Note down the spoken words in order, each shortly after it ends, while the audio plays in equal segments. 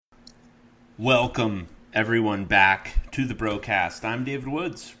Welcome, everyone, back to the Brocast. I'm David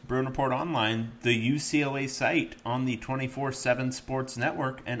Woods, Bruin Report Online, the UCLA site on the 24/7 Sports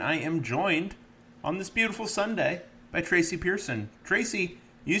Network, and I am joined on this beautiful Sunday by Tracy Pearson. Tracy,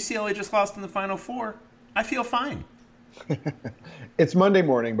 UCLA just lost in the Final Four. I feel fine. It's Monday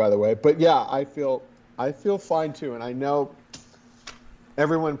morning, by the way, but yeah, I feel fine too, and I know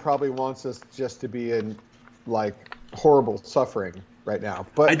everyone probably wants us just to be in like horrible suffering right now,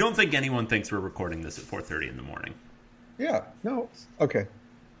 but I don't think anyone thinks we're recording this at 4:30 in the morning. Yeah, no, okay.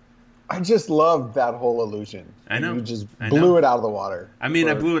 I just love that whole illusion. I know. You just blew it out of the water. I mean,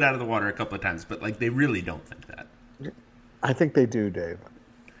 I blew it out of the water a couple of times, but like they really don't think that. I think they do, Dave.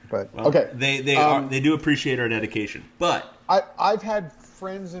 But well, okay, they do appreciate our dedication. But I've had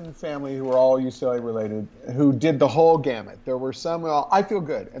friends and family who are all UCLA related who did the whole gamut. There were some I feel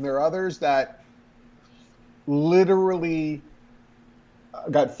good, and there are others that literally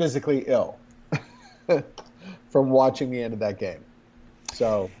got physically ill from watching the end of that game.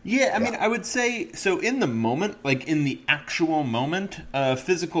 So yeah, I mean, I would say so in the moment, like in the actual moment,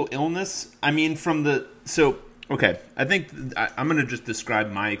 physical illness. I mean, okay, I think I'm going to just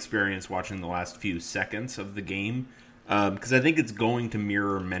describe my experience watching the last few seconds of the game because I think it's going to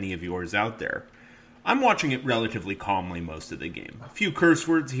mirror many of yours out there. I'm watching it relatively calmly most of the game. A few curse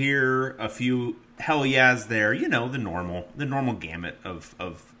words here, a few hell yeahs there. You know, the normal gamut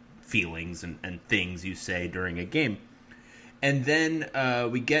of feelings and things you say during a game. And then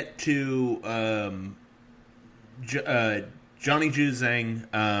we get to Johnny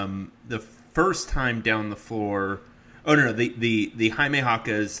Juzang, the first time down the floor. Oh, no, the Jaime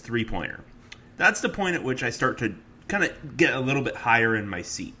Jaquez three-pointer. That's the point at which I start to kind of get a little bit higher in my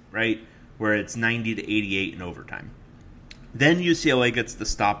seat, right? Where it's 90-88 in overtime. Then UCLA gets the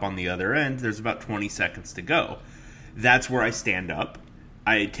stop on the other end. There's about 20 seconds to go. That's where I stand up.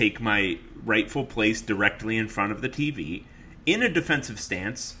 I take my rightful place directly in front of the TV in a defensive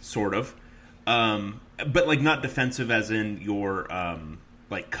stance, sort of. But like not defensive as in you're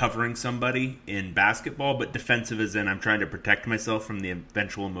like covering somebody in basketball, but defensive as in I'm trying to protect myself from the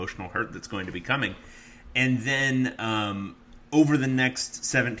eventual emotional hurt that's going to be coming. And then over the next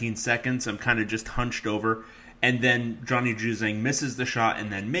 17 seconds, I'm kind of just hunched over. And then Johnny Juzang misses the shot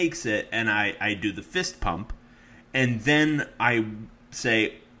and then makes it. And I do the fist pump. And then I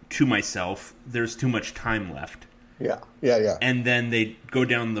say to myself, there's too much time left. Yeah. And then they go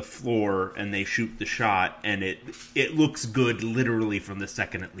down the floor and they shoot the shot. And it looks good literally from the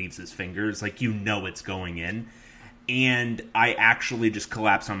second it leaves his fingers. Like, you know it's going in. And I actually just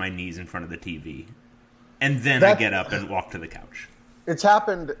collapse on my knees in front of the TV. And then I get up and walk to the couch. It's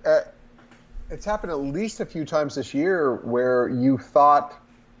happened at least a few times this year where you thought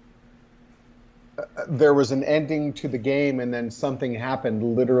there was an ending to the game and then something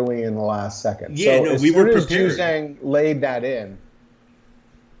happened literally in the last second. Yeah, so no, as we were soon prepared. As Juzang laid that in,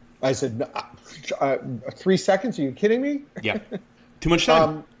 I said, 3 seconds? Are you kidding me? Yeah. Too much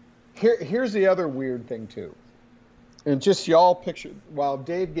time. Here's the other weird thing, too. And just y'all picture, while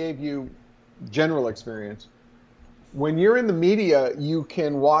Dave gave you general experience, when you're in the media, you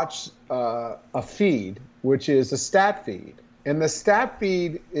can watch a feed, which is a stat feed. And the stat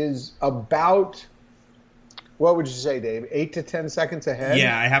feed is about, what would you say, Dave, 8 to 10 seconds ahead?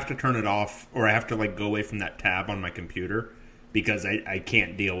 Yeah, I have to turn it off, or I have to like go away from that tab on my computer because I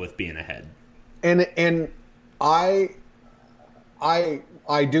can't deal with being ahead. And I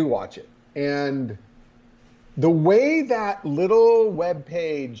do watch it. And the way that little web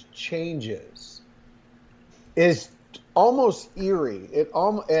page changes is almost eerie.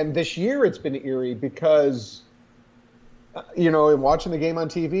 And this year it's been eerie because, I'm watching the game on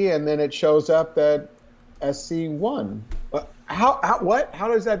TV and then it shows up that SC won. What? How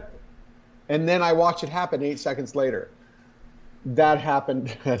does that? And then I watch it happen 8 seconds later. That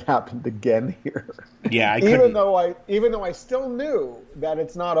happened again here. Yeah, even though I still knew that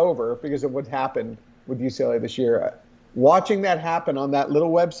it's not over because of what happened with UCLA this year. Watching that happen on that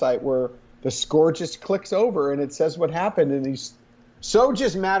little website where the score just clicks over and it says what happened, and he's so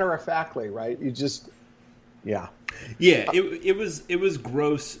just matter of factly, right? You just, yeah. Yeah, it was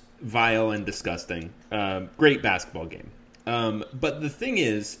gross, vile, and disgusting. Great basketball game. But the thing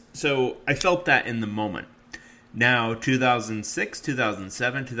is, so I felt that in the moment. Now, 2006,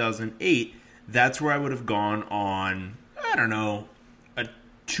 2007, 2008, that's where I would have gone on, I don't know, a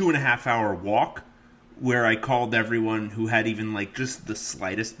 2.5-hour walk where I called everyone who had even like just the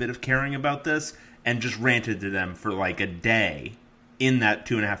slightest bit of caring about this and just ranted to them for like a day in that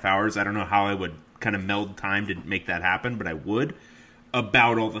 2.5 hours. I don't know how I would kind of meld time to make that happen, but I would,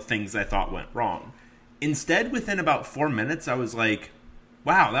 about all the things I thought went wrong. Instead, within about 4 minutes, I was like,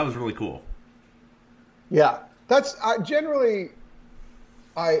 wow, that was really cool. Yeah, that's generally.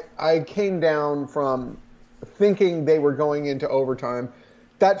 I came down from thinking they were going into overtime,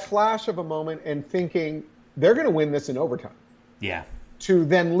 that flash of a moment, and thinking they're going to win this in overtime. Yeah. To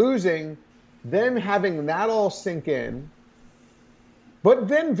then losing, then having that all sink in, but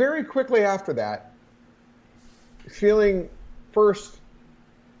then very quickly after that, feeling first,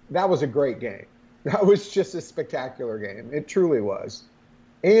 that was a great game. That was just a spectacular game. It truly was.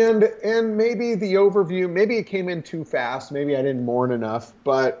 And maybe the overview, maybe it came in too fast. Maybe I didn't mourn enough.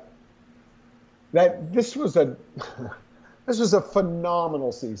 But this was a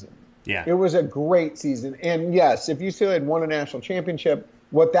phenomenal season. Yeah. It was a great season. And yes, if UCLA had won a national championship,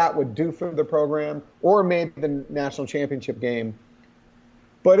 what that would do for the program, or maybe the national championship game.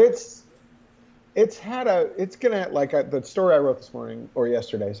 But it's gonna, like the story I wrote this morning or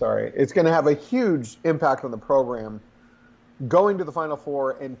yesterday, sorry, it's gonna have a huge impact on the program going to the Final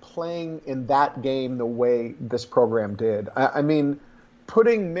Four and playing in that game the way this program did. I mean,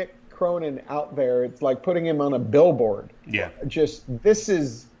 putting Mick Cronin out there, it's like putting him on a billboard. Yeah. Just this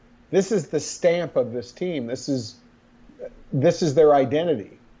is the stamp of this team. This is their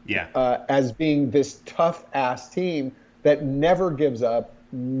identity. Yeah. As being this tough ass team that never gives up,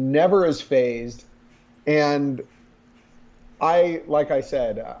 never is phased, and like I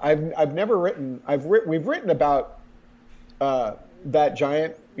said, we've written about that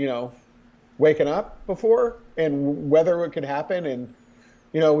Giant, waking up before and whether it could happen, and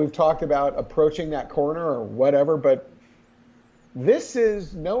we've talked about approaching that corner or whatever, but this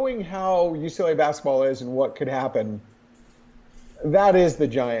is knowing how UCLA basketball is and what could happen. That is the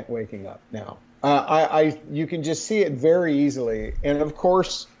Giant waking up now. You can just see it very easily. And of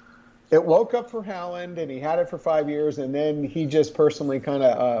course, it woke up for Howland, and he had it for 5 years, and then he just personally kind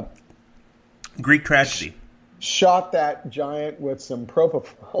of Greek tragedy. Shot that Giant with some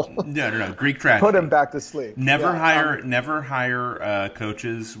propofol. No. Greek tragedy. Put him back to sleep. Never hire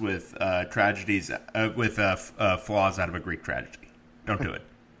coaches with tragedies with flaws out of a Greek tragedy. Don't do it.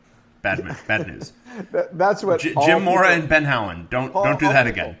 Bad news. That's what Jim Mora and Ben Howland. Don't do that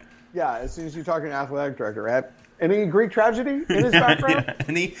again. Yeah, as soon as you're talking athletic director, right? Any Greek tragedy in his background?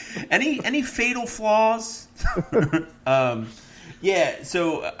 Yeah. Any fatal flaws? Yeah.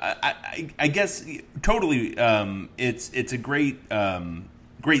 So I guess totally. It's a great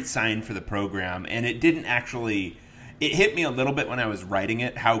sign for the program, and it didn't actually. It hit me a little bit when I was writing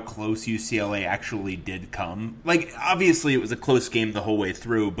it how close UCLA actually did come. Like, obviously, it was a close game the whole way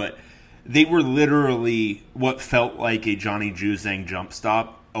through, but they were literally what felt like a Johnny Juzang jump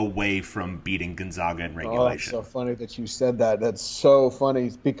stop away from beating Gonzaga in regulation. Oh, it's so funny that you said that. That's so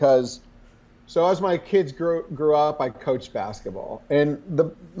funny because, so as my kids grew up, I coached basketball, and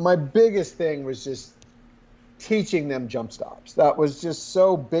my biggest thing was just teaching them jump stops. That was just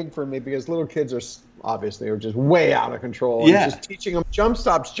so big for me because little kids are just way out of control. Yeah. And just teaching them jump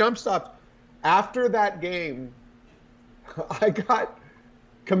stops. After that game, I got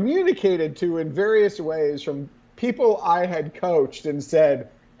communicated to in various ways from people I had coached and said,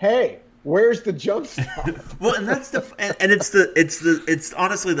 "Hey, where's the jump stop?" Well, and that's it's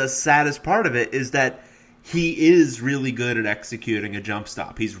honestly the saddest part of it is that he is really good at executing a jump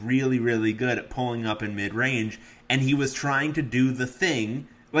stop. He's really, really good at pulling up in mid-range, and he was trying to do the thing.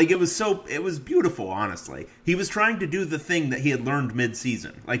 Like, it was beautiful, honestly. He was trying to do the thing that he had learned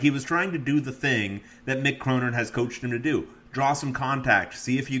mid-season. Like, he was trying to do the thing that Mick Cronin has coached him to do. Draw some contact,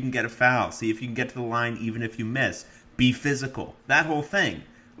 see if you can get a foul, see if you can get to the line even if you miss. Be physical. That whole thing.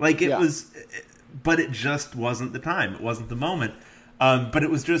 Like, it was, but it just wasn't the time. It wasn't the moment. But it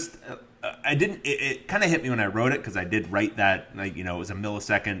was just, it kind of hit me when I wrote it, because I did write that, like, it was a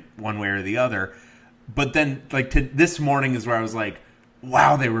millisecond one way or the other. But then, like, this morning is where I was like,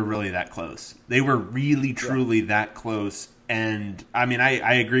 wow, they were really that close. They were really, truly that close. And, I mean,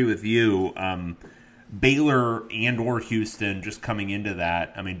 I agree with you. Baylor and or Houston just coming into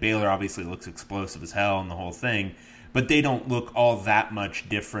that. I mean, Baylor obviously looks explosive as hell and the whole thing, but they don't look all that much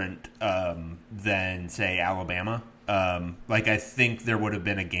different than, say, Alabama. Like, I think there would have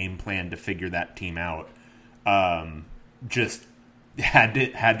been a game plan to figure that team out. Just had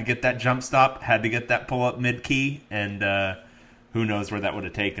to get that jump stop, had to get that pull-up mid-key, and who knows where that would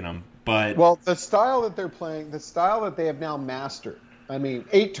have taken them. But well, the style that they're playing, the style that they have now mastered. I mean,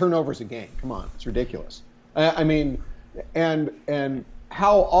 8 turnovers a game. Come on, it's ridiculous. I mean, and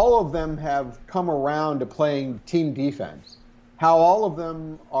how all of them have come around to playing team defense. How all of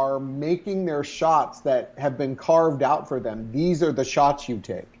them are making their shots that have been carved out for them. These are the shots you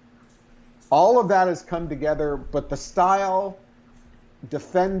take. All of that has come together, but the style,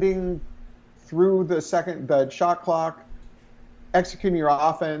 defending through the shot clock, executing your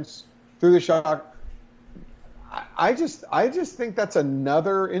offense through the shot, I just think that's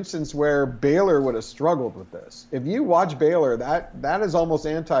another instance where Baylor would have struggled with this. If you watch Baylor, that is almost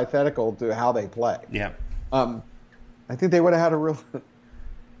antithetical to how they play. Yeah. I think they would have had a real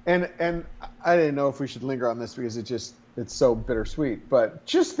and I didn't know if we should linger on this because it's so bittersweet. But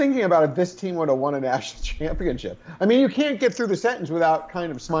just thinking about if this team would have won a national championship, I mean, you can't get through the sentence without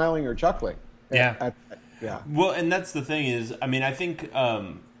kind of smiling or chuckling. Yeah. Yeah. Well, and that's the thing is, I mean, I think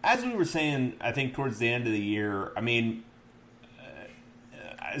as we were saying, I think towards the end of the year, I mean,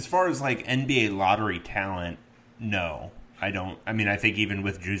 as far as like NBA lottery talent, no, I don't. I mean, I think even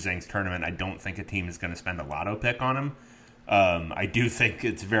with Juzang's tournament, I don't think a team is going to spend a lotto pick on him. I do think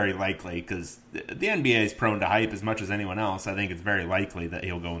it's very likely because the NBA is prone to hype as much as anyone else. I think it's very likely that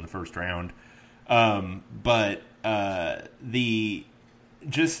he'll go in the first round. But the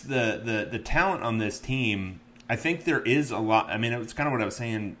talent on this team, I think there is a lot. I mean, it's kind of what I was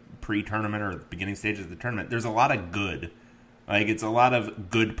saying pre-tournament or the beginning stages of the tournament. There's a lot of good. Like, it's a lot of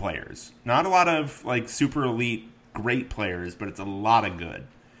good players. Not a lot of, like, super elite great players, but it's a lot of good.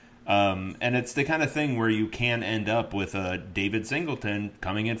 And it's the kind of thing where you can end up with a David Singleton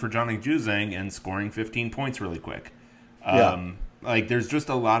coming in for Johnny Juzang and scoring 15 points really quick. Like, there's just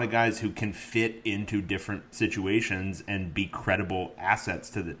a lot of guys who can fit into different situations and be credible assets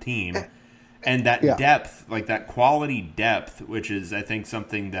to the team. And that depth, like that quality depth, which is, I think,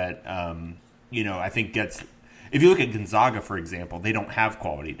 something that, I think gets... If you look at Gonzaga, for example, they don't have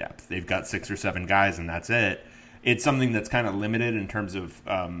quality depth. They've got 6 or 7 guys, and that's it. It's something that's kind of limited in terms of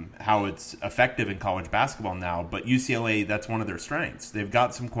how it's effective in college basketball now. But UCLA, that's one of their strengths. They've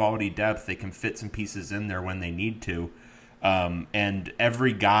got some quality depth. They can fit some pieces in there when they need to. And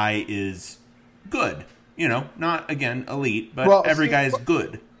every guy is good. Not, again, elite, but every guy is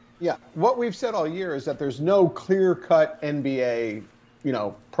good. Yeah. What we've said all year is that there's no clear-cut NBA,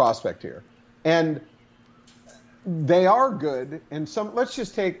 prospect here. And they are good. And let's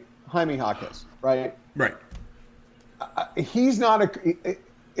just take Jaime Jaquez, right? Right. He's not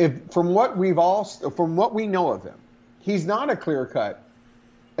from what we know of him, he's not a clear-cut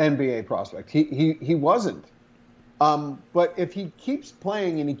NBA prospect. He wasn't. But if he keeps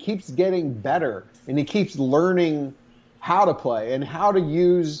playing and he keeps getting better and he keeps learning how to play and how to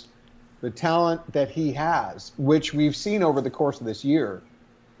use the talent that he has, which we've seen over the course of this year,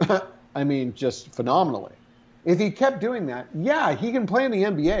 I mean, just phenomenally. If he kept doing that, yeah, he can play in the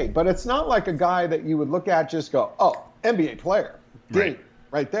NBA, but it's not like a guy that you would look at just go, oh, NBA player,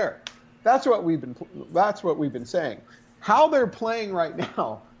 right there. That's what we've been saying. How they're playing right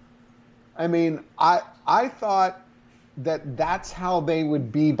now, I mean, I thought that's how they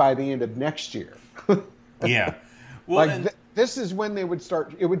would be by the end of next year. Yeah. Well, this is when they would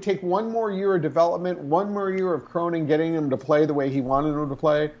start. It would take one more year of development, one more year of Cronin getting him to play the way he wanted him to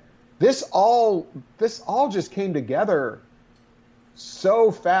play. This all just came together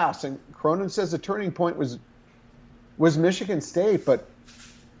so fast. And Cronin says the turning point was Michigan State, but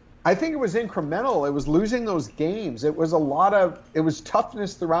I think it was incremental. It was losing those games. It was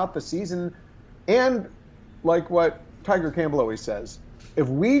toughness throughout the season. And like what Tiger Campbell always says, if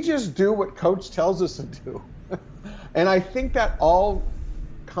we just do what coach tells us to do, and I think that all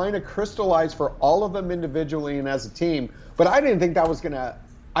kind of crystallized for all of them individually and as a team, but I didn't think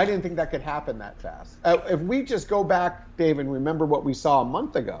that could happen that fast. If we just go back, Dave, and remember what we saw a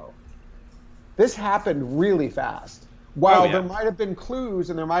month ago, this happened really fast. While there might have been clues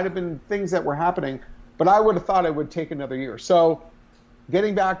and there might have been things that were happening, but I would have thought it would take another year. So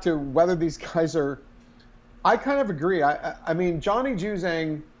getting back to whether these guys are, I kind of agree. I mean, Johnny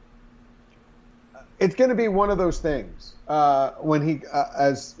Juzang, it's going to be one of those things when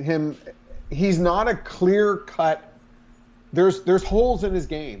he's not a clear-cut. There's holes in his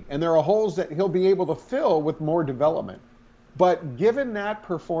game, and there are holes that he'll be able to fill with more development. But given that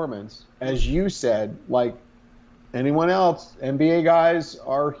performance, as you said, like anyone else, NBA guys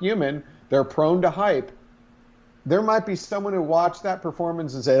are human. They're prone to hype. There might be someone who watched that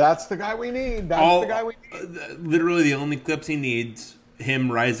performance and say, that's the guy we need. That's the guy we need. Literally the only clips he needs,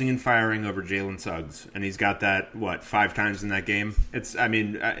 him rising and firing over Jalen Suggs. And he's got that, 5 times in that game? It's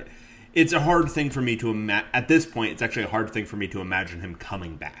a hard thing for me to imagine. At this point, it's actually a hard thing for me to imagine him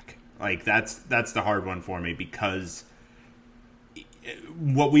coming back. Like, that's the hard one for me because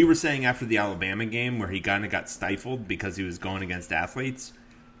what we were saying after the Alabama game where he kind of got stifled because he was going against athletes,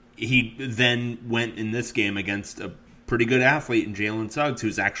 he then went in this game against a pretty good athlete in Jalen Suggs,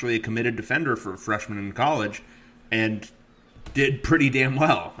 who's actually a committed defender for a freshman in college, and did pretty damn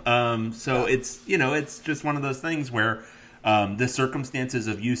well. It's just one of those things where the circumstances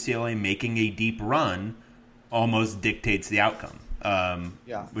of UCLA making a deep run almost dictates the outcome,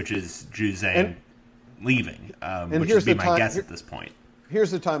 which is Juzang leaving, And which would be my guess at this point.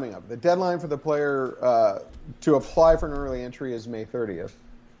 Here's the timing of it. The deadline for the player to apply for an early entry is May 30th.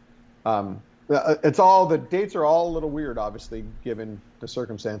 The dates are all a little weird, obviously, given the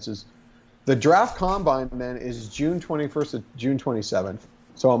circumstances. The draft combine then is June 21st to June 27th,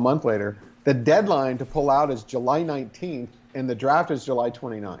 so a month later. The deadline to pull out is July 19th, and the draft is July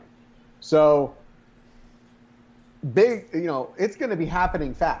 29th. So big, it's going to be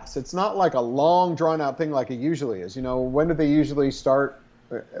happening fast. It's not like a long, drawn-out thing like it usually is. When do they usually start?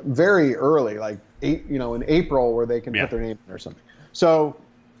 Very early, like in April, where they can put their name in or something. So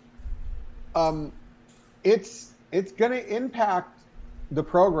it's going to impact the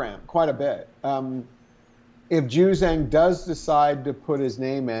program quite a bit. If Juzang does decide to put his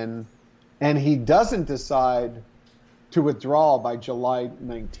name in, and he doesn't decide to withdraw by July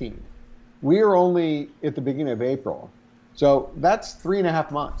 19th, we are only at the beginning of April. So that's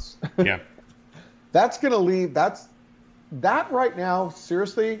 3.5 months. Yeah. That's going to leave. That right now,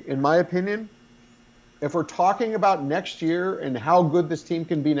 seriously, in my opinion, if we're talking about next year and how good this team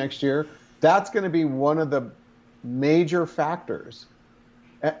can be next year, that's going to be one of the major factors.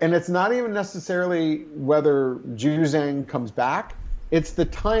 And it's not even necessarily whether Juzang comes back. It's the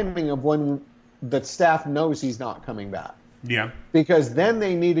timing of when the staff knows he's not coming back. Yeah. Because then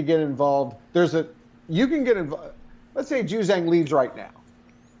they need to get involved. You can get involved. Let's say Juzang leaves right now,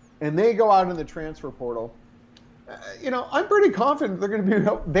 and they go out in the transfer portal. I'm pretty confident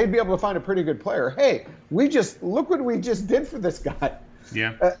they'd be able to find a pretty good player. Hey, look what we just did for this guy.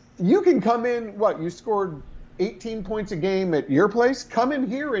 Yeah. You can come in. You scored 18 points a game at your place. Come in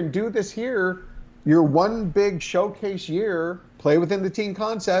here and do this here. Your one big showcase year. Play within the team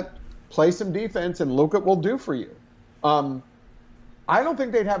concept. Play some defense, and look what we'll do for you. I don't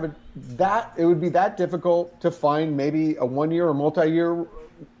think they'd have it would be that difficult to find maybe a 1-year or multi-year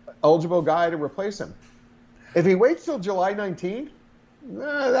eligible guy to replace him. If he waits till July 19th,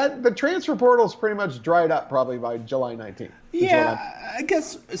 the transfer portal is pretty much dried up probably by July 19th. Yeah, I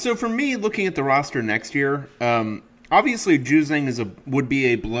guess. So for me, looking at the roster next year, obviously Juzang would be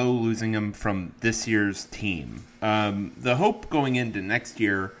a blow losing him from this year's team. The hope going into next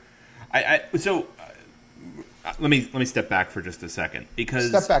year, let me step back for just a second, because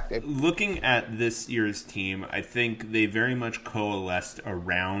Step back, Dave. Looking at this year's team, I think they very much coalesced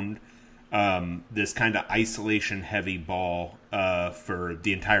around this kind of isolation-heavy ball for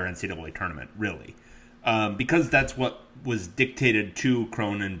the entire NCAA tournament, really. Because that's what was dictated to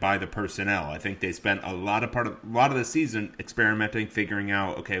Cronin by the personnel. I think they spent a lot of the season experimenting, figuring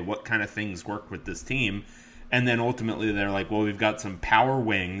out, okay, what kind of things work with this team. And then ultimately they're like, well, we've got some power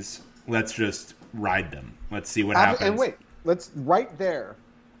wings. Let's just ride them. Let's see what happens. And wait, right there.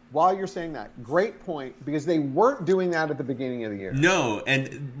 While you're saying that, great point, because they weren't doing that at the beginning of the year. No,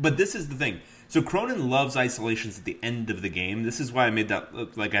 but this is the thing. So Cronin loves isolations at the end of the game. This is why I made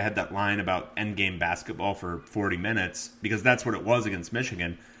that, like I had that line about endgame basketball for 40 minutes, because that's what it was against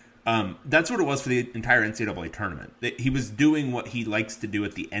Michigan. That's what it was for the entire NCAA tournament. He was doing what he likes to do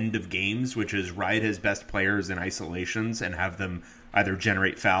at the end of games, which is ride his best players in isolations and have them either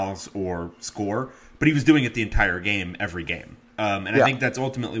generate fouls or score. But he was doing it the entire game, every game. I think that's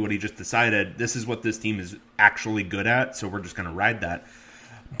ultimately what he just decided. This is what this team is actually good at, so we're just going to ride that.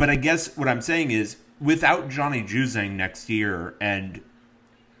 But I guess what I'm saying is, without Johnny Juzang next year, and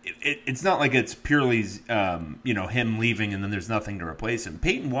it's not like it's purely him leaving and then there's nothing to replace him.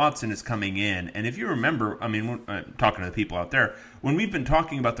 Peyton Watson is coming in, and if you remember, talking to the people out there, when we've been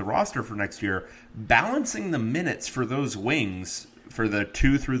talking about the roster for next year, balancing the minutes for those wings for the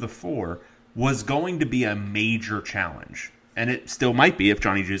 2 through the 4 was going to be a major challenge. And it still might be if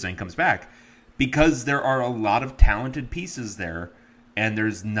Johnny Juzang comes back, because there are a lot of talented pieces there, and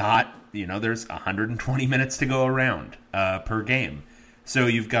there's not, there's 120 minutes to go around per game. So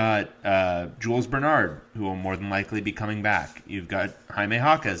you've got Jules Bernard, who will more than likely be coming back. You've got Jaime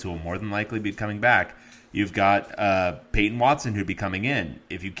Jaquez, who will more than likely be coming back. You've got Peyton Watson, who'd be coming in.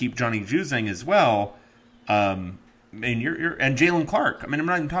 If you keep Johnny Juzang as well, and Jalen Clark. I'm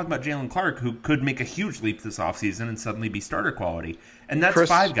not even talking about Jalen Clark, who could make a huge leap this offseason and suddenly be starter quality. And that's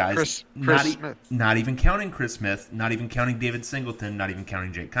 5 guys, not even counting Chris Smith, not even counting David Singleton, not even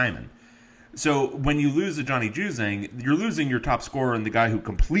counting Jake Kyman. So when you lose a Johnny Juzang, you're losing your top scorer and the guy who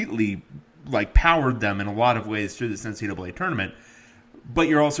completely powered them in a lot of ways through this NCAA tournament. But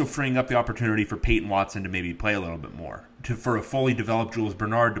you're also freeing up the opportunity for Peyton Watson to maybe play a little bit more, for a fully developed Jules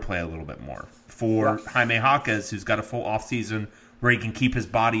Bernard to play a little bit more, for Jaime Jaquez, who's got a full offseason where he can keep his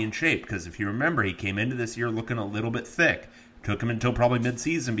body in shape. Because if you remember, he came into this year looking a little bit thick. Took him until probably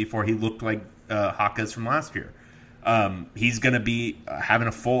midseason before he looked like Jaquez from last year. He's going to be having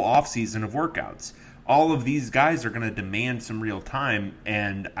a full offseason of workouts. all of these guys are going to demand some real time.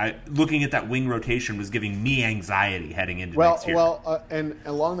 And looking at that wing rotation was giving me anxiety heading into next year. And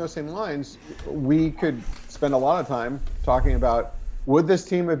along those same lines, we could spend a lot of time talking about, would this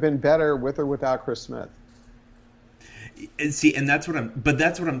team have been better with or without Chris Smith? See, and that's what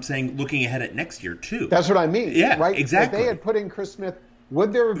I'm saying. Looking ahead at next year too. That's what I mean. Yeah, right. Exactly. If they had put in Chris Smith,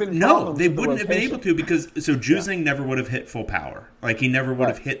 would there have been no? They wouldn't have been able to because Juzang never would have hit full power. Like he never would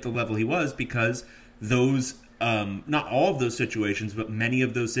have hit the level he was because those not all of those situations, but many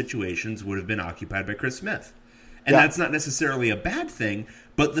of those situations would have been occupied by Chris Smith, and that's not necessarily a bad thing.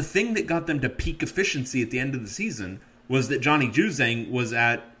 But the thing that got them to peak efficiency at the end of the season was that Johnny Juzang was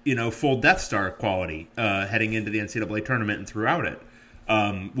at full Death Star quality heading into the NCAA tournament and throughout it.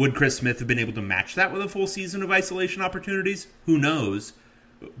 Would Chris Smith have been able to match that with a full season of isolation opportunities? Who knows?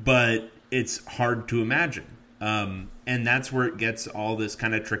 But it's hard to imagine. And that's where it gets all this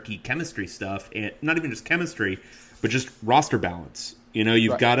kind of tricky chemistry stuff. And not even just chemistry, but just roster balance.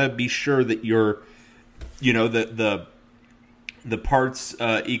 You've got to be sure that you're, the parts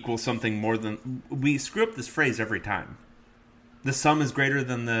equal something more than... We screw up this phrase every time. The sum is greater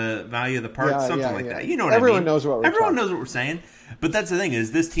than the value of the parts, something like that. You know what Everyone I mean? knows what we're Everyone knows what we're saying. But that's the thing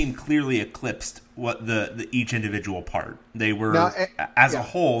is, this team clearly eclipsed what the each individual part. They were, as a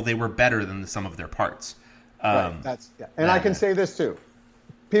whole, they were better than the sum of their parts. Right. And I can say this too.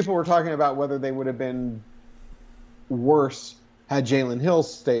 People were talking about whether they would have been worse had Jalen Hill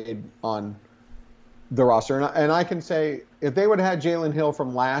stayed on the roster. And I can say, if they would have had Jalen Hill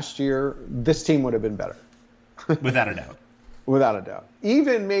from last year, this team would have been better. Without a doubt. Without a doubt.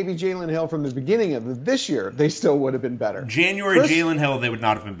 Even maybe Jalen Hill from the beginning of this year, they still would have been better. Jalen Hill, they would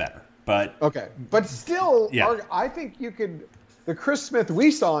not have been better. But okay. But still, I think you could... The Chris Smith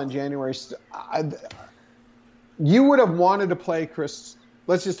we saw in January, you would have wanted to play Chris...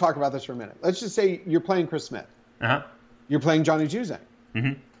 Let's just talk about this for a minute. Let's just say you're playing Chris Smith. Uh-huh. You're playing Johnny Juzang.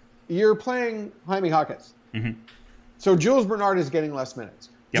 Mm-hmm. You're playing Jaime Hawkins. Mm-hmm. So Jules Bernard is getting less minutes.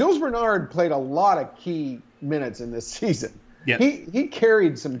 Yep. Jules Bernard played a lot of key minutes in this season. Yep. He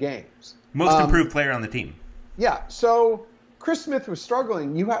carried some games. Most improved player on the team. Yeah. So Chris Smith was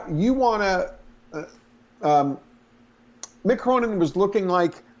struggling. You want to... Mick Cronin was looking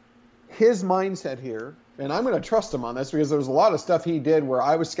like his mindset here, and I'm going to trust him on this because there was a lot of stuff he did where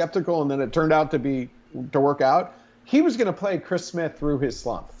I was skeptical and then it turned out to work out. He was going to play Chris Smith through his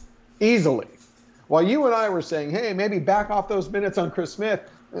slump easily. While you and I were saying, hey, maybe back off those minutes on Chris Smith,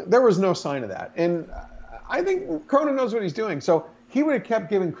 there was no sign of that. And I think Cronin knows what he's doing. So he would have kept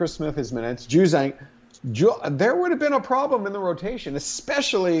giving Chris Smith his minutes. Juzang, there would have been a problem in the rotation,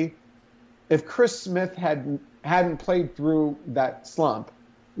 especially if Chris Smith hadn't played through that slump.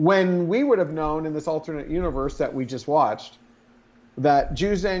 When we would have known in this alternate universe that we just watched that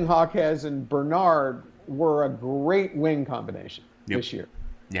Juzang, Hawkes, and Bernard were a great wing combination this year.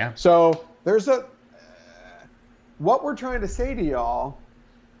 Yeah. So there's what we're trying to say to y'all.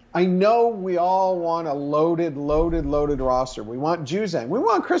 I know we all want a loaded roster. We want Juzang. We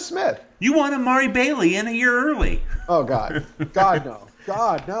want Chris Smith. You want Amari Bailey in a year early. Oh, God. God, no.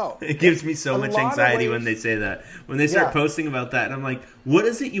 God, no. It gives me so much anxiety when they say that. When they start posting about that, and I'm like, what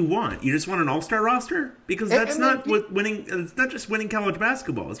is it you want? You just want an all-star roster? Because that's not what winning. It's not just winning college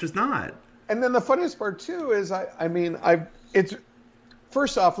basketball. It's just not. And then the funniest part, too, is, it's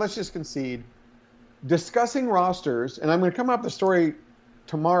first off, let's just concede. Discussing rosters, and I'm going to come up with a story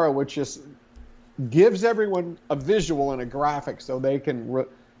tomorrow which just gives everyone a visual and a graphic so they can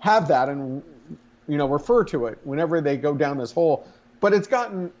have that and refer to it whenever they go down this hole. But it's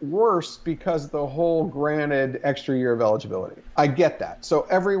gotten worse because the whole granted extra year of eligibility. I get that. So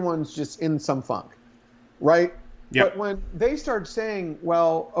everyone's just in some funk, right? Yep. But when they start saying,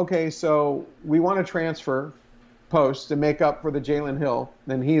 well, okay, so we want to transfer posts to make up for the Jalen Hill,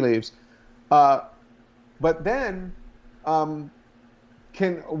 then he leaves. But then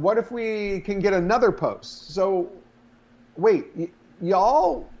what if we can get another post? So wait,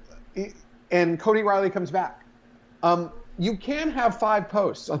 y'all, and Cody Riley comes back. You can have 5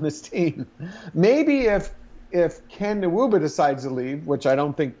 posts on this team. Maybe if Ken Nwuba decides to leave, which I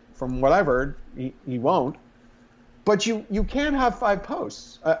don't think, from what I've heard, he won't. But you can have 5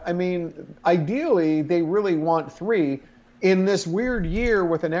 posts. Ideally, they really want 3. In this weird year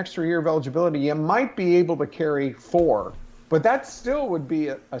with an extra year of eligibility, you might be able to carry 4, but that still would be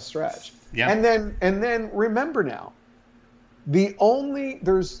a stretch. Yeah. And then remember now, we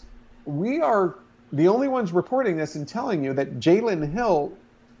are the only ones reporting this and telling you that Jalen Hill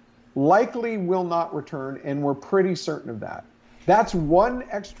likely will not return, and we're pretty certain of that. That's 1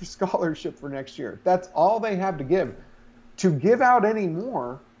 extra scholarship for next year. That's all they have to give. To give out any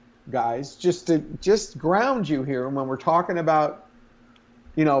more, guys, just to ground you here when we're talking about,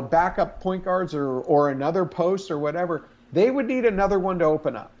 backup point guards or another post or whatever. They would need another one to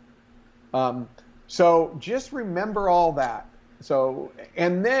open up. So just remember all that. So,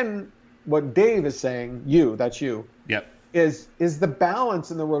 and then what Dave is saying, that's you. Yep. Is the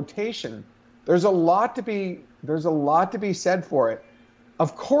balance in the rotation. There's a lot to be said for it.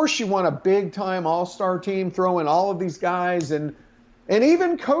 Of course you want a big time all-star team throwing all of these guys, and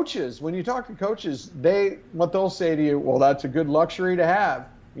even coaches, when you talk to coaches, what they'll say to you, well, that's a good luxury to have,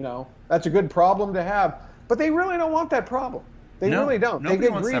 that's a good problem to have. But they really don't want that problem. They really don't. They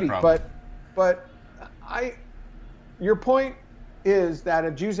get greedy. But your point is that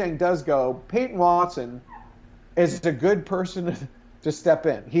if Juzang does go, Peyton Watson is a good person to step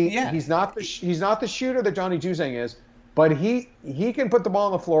in. He's not the shooter that Johnny Juzang is, but he can put the ball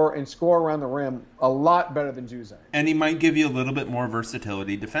on the floor and score around the rim a lot better than Juzang. And he might give you a little bit more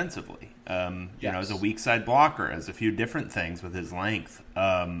versatility defensively. As a weak side blocker, as a few different things with his length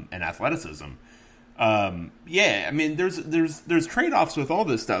and athleticism. There's trade-offs with all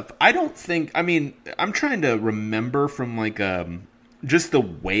this stuff. I'm trying to remember from just the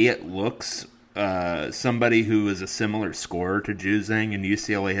way it looks, somebody who is a similar scorer to Juzang in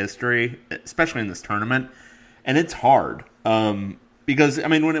UCLA history, especially in this tournament, and it's hard. Because,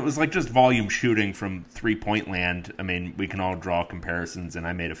 when it was just volume shooting from three-point land, we can all draw comparisons, and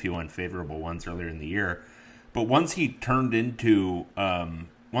I made a few unfavorable ones earlier in the year. But once he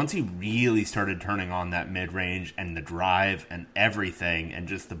really started turning on that mid-range and the drive and everything and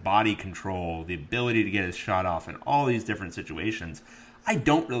just the body control, the ability to get his shot off in all these different situations, I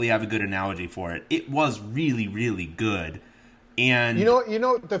don't really have a good analogy for it. It was really, really good. And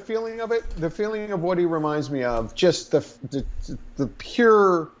the feeling of it, the feeling of what he reminds me of, just the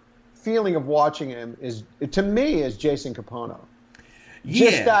pure feeling of watching him is Jason Capono. Yeah.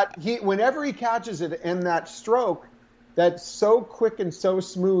 Just that whenever he catches it and that stroke, that's so quick and so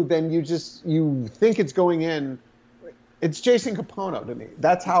smooth, then you think it's going in. It's Jason Capono to me.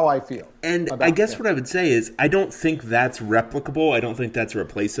 That's how I feel. And I guess what I would say is I don't think that's replicable. I don't think that's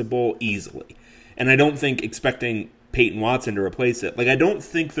replaceable easily. And I don't think expecting Peyton Watson to replace it. I don't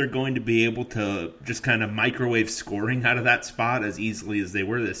think they're going to be able to just kind of microwave scoring out of that spot as easily as they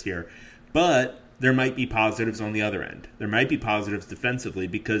were this year. But there might be positives on the other end. There might be positives defensively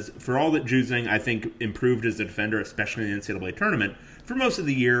because for all that Juzang, I think, improved as a defender, especially in the NCAA tournament, for most of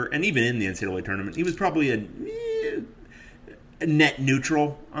the year, and even in the NCAA tournament, he was probably a net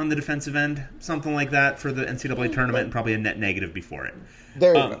neutral on the defensive end, something like that for the NCAA tournament, and probably a net negative before it.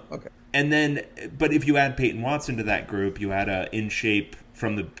 There you go. Okay. And then, but if you add Peyton Watson to that group, you add a in shape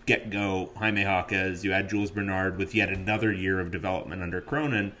from the get-go Jaime Jaquez, you add Jules Bernard with yet another year of development under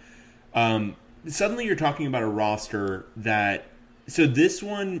Cronin, suddenly you're talking about a roster that, so this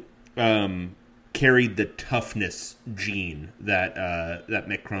one carried the toughness gene that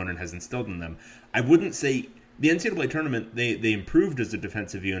Mick Cronin has instilled in them. I wouldn't say the NCAA tournament, they improved as a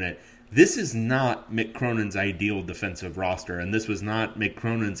defensive unit. This is not Mick Cronin's ideal defensive roster, and this was not Mick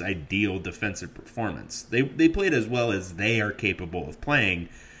Cronin's ideal defensive performance. They played as well as they are capable of playing,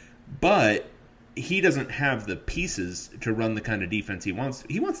 but he doesn't have the pieces to run the kind of defense he wants.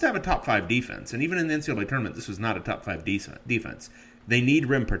 He wants to have a top 5 defense, and even in the NCAA tournament, this was not a top 5 defense. They need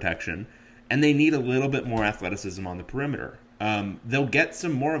rim protection, and they need a little bit more athleticism on the perimeter. They'll get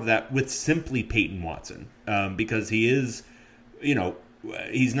some more of that with simply Peyton Watson, because he is,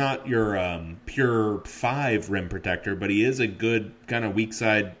 he's not your pure 5 rim protector, but he is a good kind of weak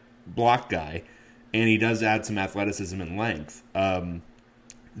side block guy, and he does add some athleticism and length.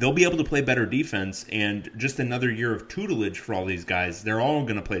 They'll be able to play better defense, and just another year of tutelage for all these guys. They're all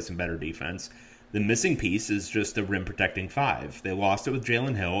going to play some better defense. The missing piece is just a rim-protecting 5. They lost it with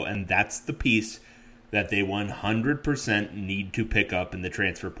Jalen Hill, and that's the piece that they 100% need to pick up in the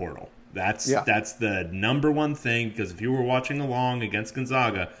transfer portal. That's the number one thing, because if you were watching along against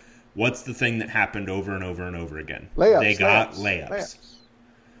Gonzaga, what's the thing that happened over and over and over again? They got layups.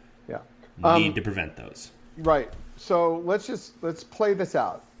 Yeah. Need to prevent those. Right. So let's play this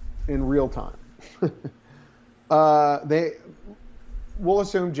out in real time. We'll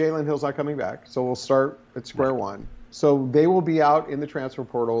assume Jalen Hill's not coming back, so we'll start at square one. So they will be out in the transfer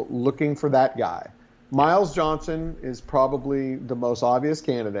portal looking for that guy. Miles Johnson is probably the most obvious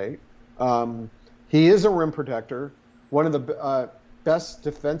candidate. He is a rim protector, one of the best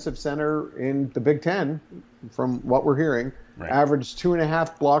defensive center in the Big Ten, from what we're hearing. Right. Averaged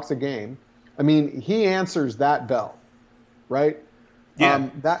 2.5 blocks a game. I mean, he answers that bell, right? Yeah.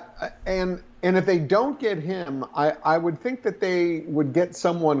 And if they don't get him, I would think that they would get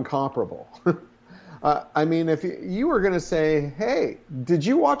someone comparable. I mean, if you were going to say, "Hey, did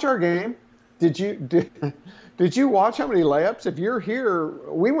you watch our game? Did you watch how many layups? If you're here,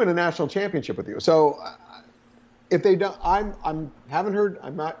 we win a national championship with you." So, if they don't, I'm haven't heard.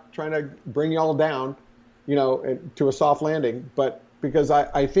 I'm not trying to bring y'all down, to a soft landing, but because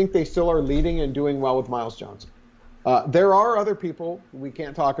I think they still are leading and doing well with Miles Johnson. There are other people we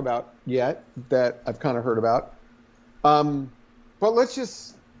can't talk about yet that I've kind of heard about. But let's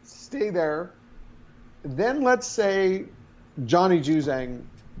just stay there. Then let's say Johnny Juzang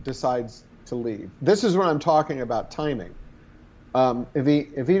decides to leave. This is when I'm talking about timing.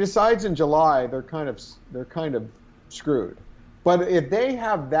 If he decides in July, they're kind of screwed. But if they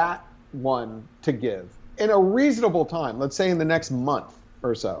have that one to give in a reasonable time, let's say in the next month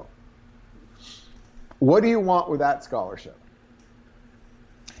or so, what do you want with that scholarship?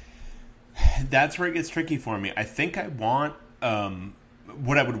 That's where it gets tricky for me. I think I want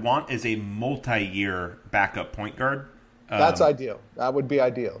what I would want is a multi-year backup point guard. That's ideal. That would be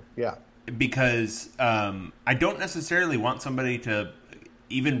ideal. Yeah. Because I don't necessarily want somebody to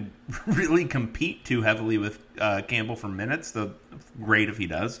even really compete too heavily with Campbell for minutes. Though great if he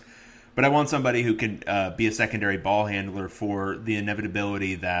does. But I want somebody who can be a secondary ball handler for the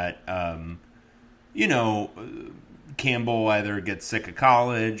inevitability that Campbell either gets sick of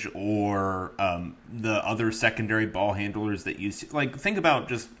college or the other secondary ball handlers that you see. Like, think about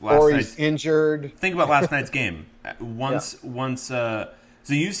just last night's injured. Think about last night's game.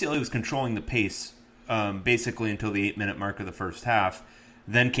 So UCLA was controlling the pace basically until the 8-minute mark of the first half.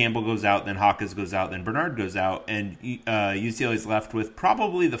 Then Campbell goes out, then Hawkins goes out, then Bernard goes out, and UCLA is left with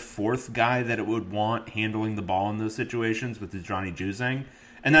probably the fourth guy that it would want handling the ball in those situations, with is Johnny Juzang.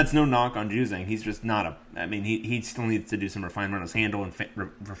 And that's no knock on Juzang. He's just not he still needs to do some refinement on his handle and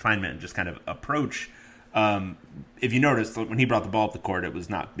refinement and just kind of approach. If you noticed, when he brought the ball up the court, it was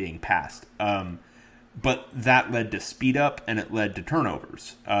not being passed. But that led to speed up and it led to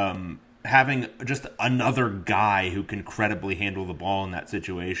turnovers. Having just another guy who can credibly handle the ball in that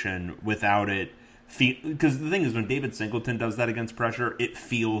situation without it, because the thing is, when David Singleton does that against pressure, it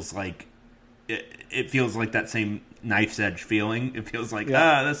feels like that same knife's edge feeling. It feels like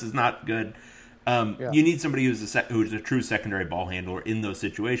this is not good. You need somebody who's a true secondary ball handler in those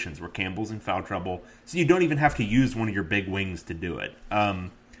situations where Campbell's in foul trouble, so you don't even have to use one of your big wings to do it.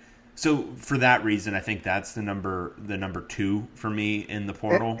 So for that reason, I think that's the number 2 for me in the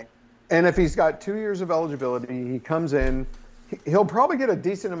portal. And if he's got 2 years of eligibility, he comes in, he'll probably get a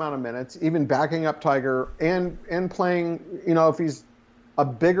decent amount of minutes, even backing up Tiger and playing. If he's a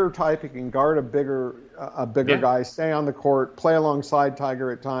bigger type, he can guard a bigger guy, stay on the court, play alongside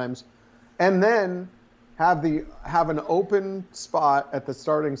Tiger at times, and then have an open spot at the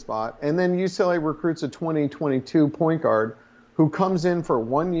starting spot. And then UCLA recruits a 2022 point guard who comes in for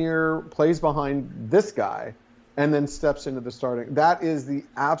 1 year, plays behind this guy, and then steps into the starting. That is the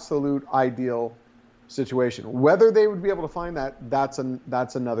absolute ideal situation. Whether they would be able to find that's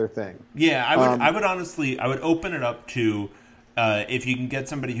another thing. Yeah, I would honestly open it up to if you can get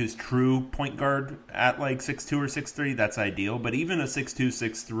somebody who's true point guard at like 6'2" or 6'3", that's ideal. But even a 6'2",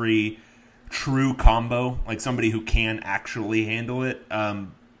 6'3" true combo, like somebody who can actually handle it,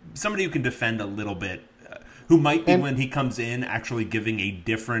 somebody who can defend a little bit, who might be, when he comes in, actually giving a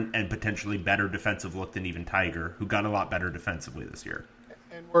different and potentially better defensive look than even Tiger, who got a lot better defensively this year.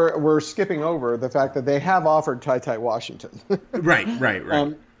 And we're skipping over the fact that they have offered Ty Washington. Right.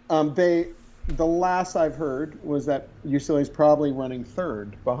 The last I've heard was that UCLA is probably running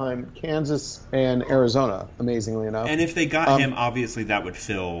third behind Kansas and Arizona, amazingly enough. And if they got him, obviously that would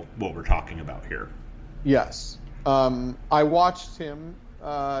fill what we're talking about here. Yes. I watched him.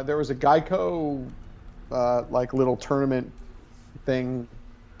 There was a Geico little tournament thing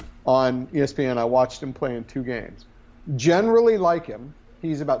on ESPN. I watched him play in 2 games. Generally like him.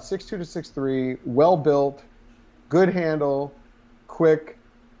 He's about 6'2" to 6'3", well built, good handle, quick,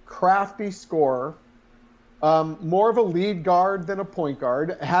 crafty scorer. More of a lead guard than a point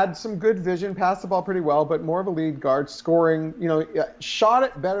guard. Had some good vision, passed the ball pretty well, but more of a lead guard, scoring. Shot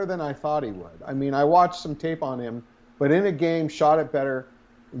it better than I thought he would. I mean, I watched some tape on him, but in a game, shot it better.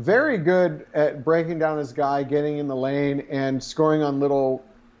 Very good at breaking down his guy, getting in the lane, and scoring on little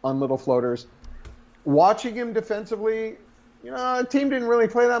floaters. Watching him defensively, the team didn't really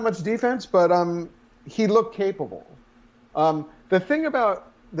play that much defense, but he looked capable. The thing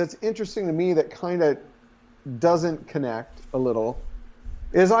that's interesting to me that kind of doesn't connect a little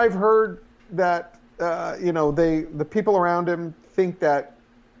is I've heard that the people around him think that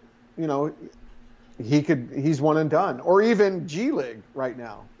he's one and done, or even G League right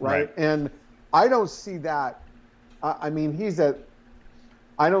now, right? And I don't see that. I don't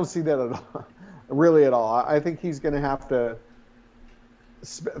see that at all. really at all. I think he's going to have to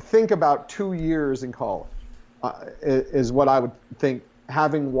think about 2 years in college, is what I would think,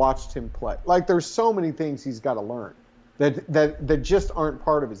 having watched him play. Like, there's so many things he's got to learn that just aren't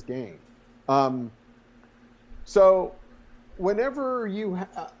part of his game. So whenever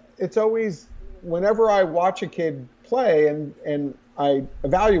it's always, whenever I watch a kid play and I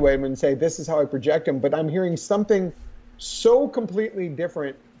evaluate him and say, this is how I project him, but I'm hearing something so completely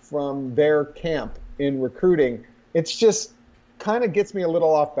different from their camp in recruiting, it's just kind of gets me a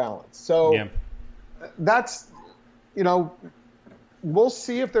little off balance. So that's, we'll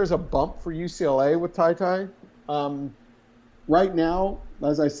see if there's a bump for UCLA with Ty Ty. Right now,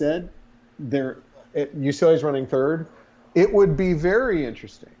 as I said, UCLA's running third. It would be very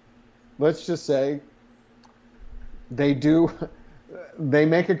interesting. Let's just say they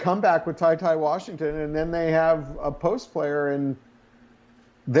make a comeback with Ty Ty Washington, and then they have a post player, and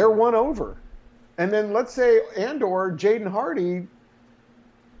they're won over. And then let's say Jaden Hardy.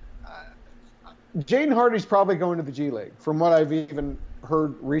 Jaden Hardy's probably going to the G League, from what I've even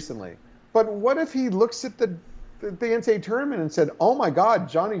heard recently. But what if he looks at the NCAA tournament and said, "Oh my God,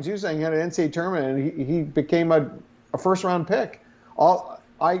 Johnny Juzang had an NCAA tournament and he became a first-round pick."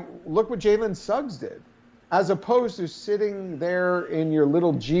 I look what Jalen Suggs did, as opposed to sitting there in your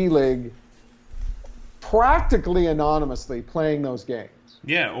little G League, practically anonymously playing those games.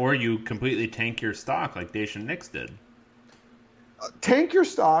 Yeah, or you completely tank your stock like Daishen Nix did. Tank your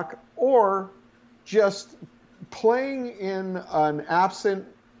stock, or just playing in an absent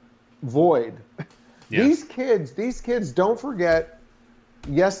void. Yeah. These kids, don't forget,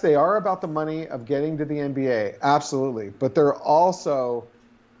 yes, they are about the money of getting to the NBA, absolutely, but they're also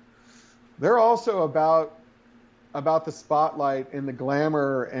about the spotlight and the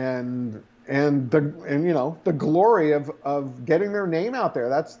glamour and the glory of getting their name out there.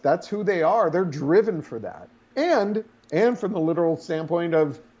 That's who they are. They're driven for that. And from the literal standpoint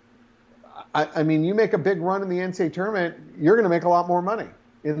of, I mean, you make a big run in the NCAA tournament, you're going to make a lot more money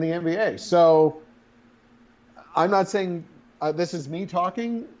in the NBA. So I'm not saying this is me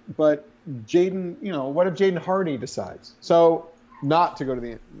talking, but Jaden, what if Jaden Hardy decides not to go to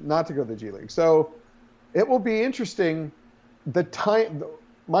the G League? So it will be interesting.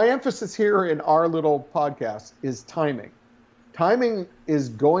 My emphasis here in our little podcast is timing. Timing is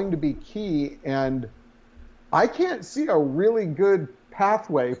going to be key, and I can't see a really good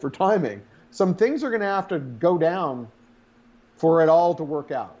pathway for timing. Some things are going to have to go down for it all to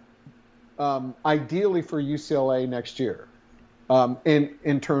work out. Ideally for UCLA next year,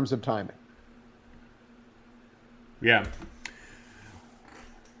 in terms of timing. Yeah.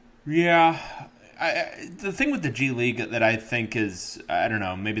 The thing with the G League that I think is, I don't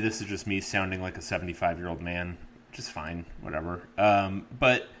know, maybe this is just me sounding like a 75-year-old man, which is fine, whatever.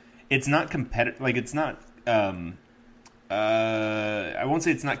 But it's not competitive. Like, it's not. I won't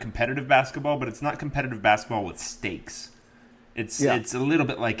say it's not competitive basketball, but it's not competitive basketball with stakes. It's a little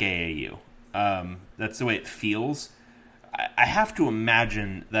bit like AAU. That's the way it feels. I have to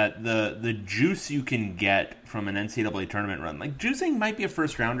imagine that the juice you can get from an NCAA tournament run, like Juzang might be a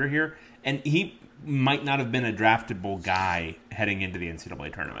first rounder here, and he might not have been a draftable guy heading into the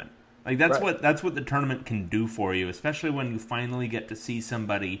NCAA tournament. Like that's what the tournament can do for you, especially when you finally get to see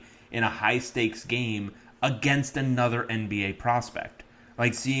somebody in a high stakes game against another NBA prospect.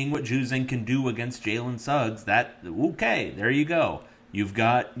 Like seeing what Juzang can do against Jalen Suggs. Okay, there you go. You've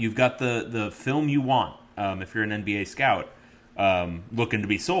got the film you want if you're an NBA scout looking to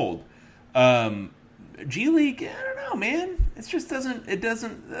be sold. G League, I don't know, man. It just doesn't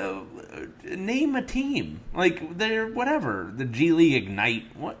name a team like they're whatever. The G League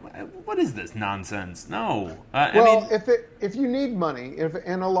Ignite. What is this nonsense? No. If you need money,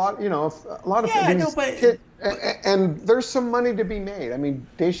 and a lot of kids, and there's some money to be made. I mean,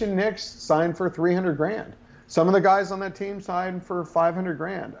 Daishen Nix signed for $300,000. Some of the guys on that team signed for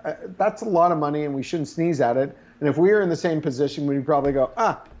 $500,000. That's a lot of money, and we shouldn't sneeze at it. And if we were in the same position, we'd probably go,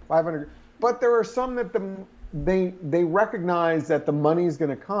 $500,000. But there are some that they recognize that the money is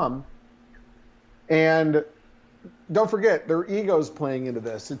going to come, and don't forget their egos playing into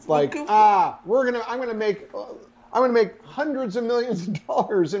this. It's like, I'm going to make hundreds of millions of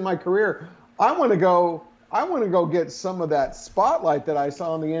dollars in my career. I want to go get some of that spotlight that I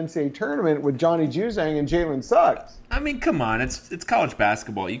saw in the NCAA tournament with Johnny Juzang and Jalen Suggs. I mean, come on, it's college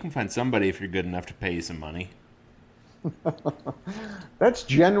basketball. You can find somebody if you're good enough to pay you some money. That's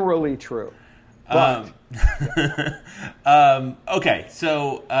generally true. Okay,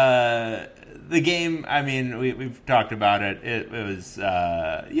 so the game, I mean, we've talked about it. It was,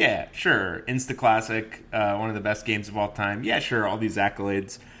 sure, Insta Classic, one of the best games of all time. Yeah, sure, all these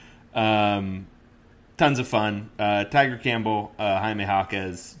accolades. tons of fun. Tiger Campbell, Jaime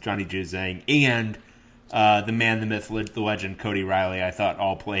Jaquez, Johnny Juzang, and the man, the myth, the legend, Cody Riley, I thought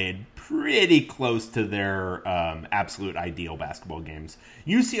all played pretty close to their absolute ideal basketball games.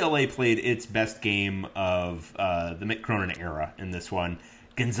 UCLA played its best game of the Mick Cronin era in this one.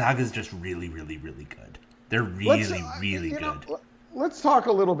 Gonzaga's just really, really, really good. They're really good. Let's talk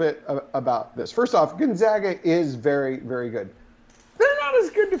a little bit about this. First off, Gonzaga is very, very good. They're not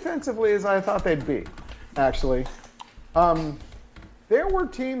as good defensively as I thought they'd be, actually. There were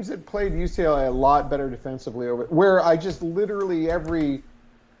teams that played UCLA a lot better defensively, where I just literally every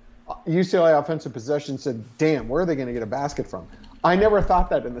UCLA offensive possession said, damn, where are they going to get a basket from? I never thought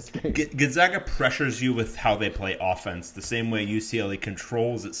that in this game. Gonzaga pressures you with how they play offense, the same way UCLA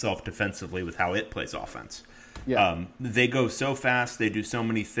controls itself defensively with how it plays offense. Yeah. They go so fast, they do so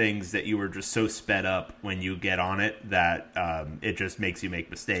many things that you are just so sped up when you get on it that it just makes you make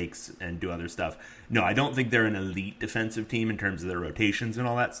mistakes and do other stuff. No, I don't think they're an elite defensive team in terms of their rotations and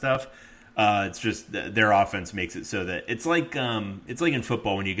all that stuff. It's just their offense makes it so that it's like in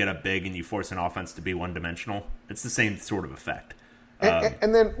football when you get up big and you force an offense to be one-dimensional. It's the same sort of effect.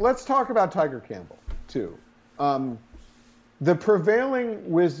 And then let's talk about Tiger Campbell, too. The prevailing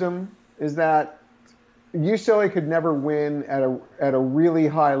wisdom is that UCLA could never win at a really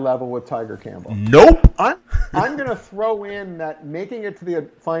high level with Tiger Campbell. Nope. I'm going to throw in that making it to the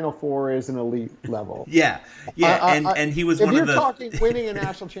Final Four is an elite level. Yeah. And he was if one of the. If you're talking winning a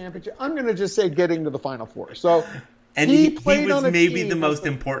national championship, I'm going to just say getting to the Final Four. So. And he was maybe the most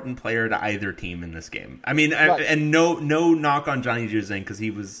important player to either team in this game. I mean, right. And no knock on Johnny Juzang because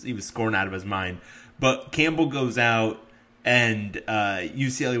he was scoring out of his mind. But Campbell goes out, and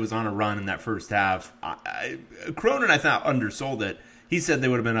UCLA was on a run in that first half. Cronin, I thought, undersold it. He said they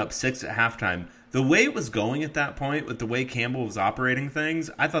would have been up 6 at halftime. The way it was going at that point, with the way Campbell was operating things,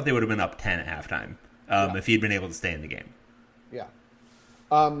 I thought they would have been up 10 at halftime if he'd been able to stay in the game. Yeah.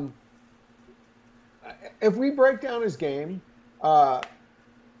 If we break down his game,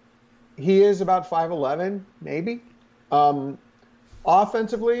 he is about 5'11", maybe.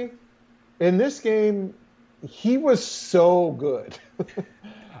 Offensively, in this game, he was so good.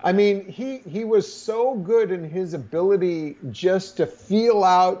 I mean, he was so good in his ability just to feel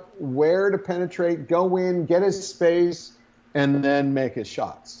out where to penetrate, go in, get his space, and then make his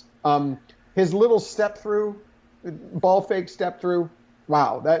shots. His little step through, ball fake step through.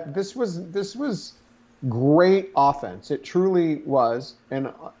 Wow, this was great offense. It truly was,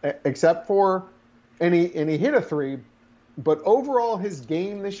 and except for, and he hit a three, but overall his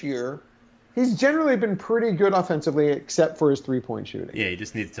game this year, he's generally been pretty good offensively, except for his 3-point shooting. Yeah, he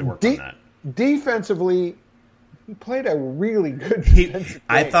just needs to work on that. Defensively, he played a really good defensive game.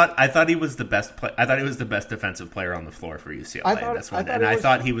 I thought he was the best. I thought he was the best defensive player on the floor for UCLA in this one, and I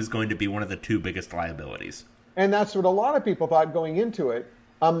thought he was going to be one of the 2 biggest liabilities. And that's what a lot of people thought going into it.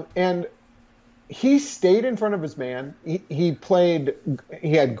 And he stayed in front of his man. He played.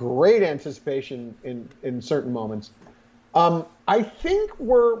 He had great anticipation in certain moments. I think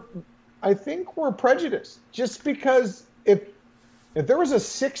we're prejudiced just because if there was a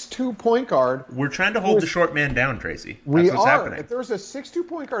 6'2" point guard, we're trying to hold the short man down, Tracy. That's what's happening. If there was a 6'2"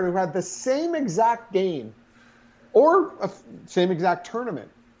 point guard who had the same exact game or same exact tournament,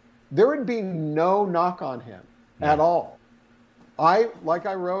 there would be no knock on him at all. Like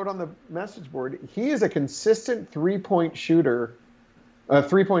I wrote on the message board, he is a consistent 3-point shooter, a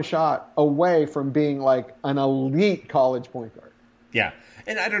 3-point shot away from being like an elite college point guard. Yeah.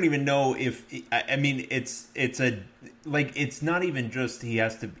 And I don't even know if it's not even just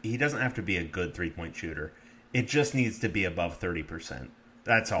he doesn't have to be a good 3-point shooter. It just needs to be above 30%.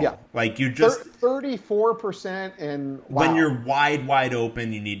 That's all. Yeah. Like you just 34% and wow. When you're wide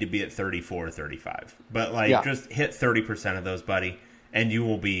open, you need to be at 34 or 35. But just hit 30% of those, buddy, and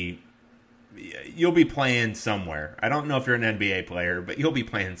you'll be playing somewhere. I don't know if you're an NBA player, but you'll be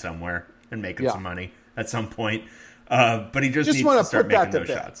playing somewhere and making some money at some point. But he just needs to start making those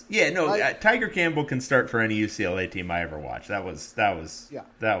shots. Yeah, no, Tiger Campbell can start for any UCLA team I ever watched. That was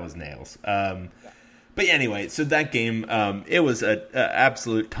nails. But anyway, so that game, it was an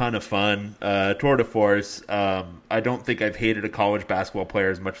absolute ton of fun. Tour de force. I don't think I've hated a college basketball player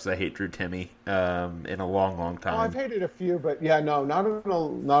as much as I hate Drew Timme in a long, long time. Oh, I've hated a few, but not in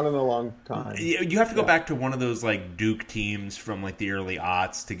a long time. You have to go back to one of those like Duke teams from like the early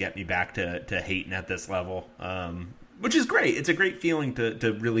aughts to get me back to hating at this level. Which is great. It's a great feeling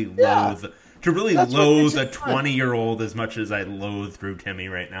to really loathe a 20-year-old as much as I loathe Drew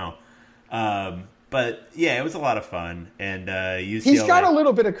Timme right now. But yeah, it was a lot of fun, and UCLA. He's got a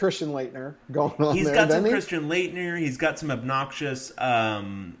little bit of Christian Laettner going on. He's got some Christian Laettner. He's got some obnoxious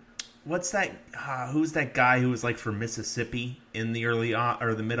what's that? Who's that guy who was like for Mississippi in the early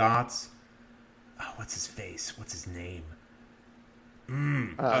or the mid aughts? Oh, what's his face? What's his name?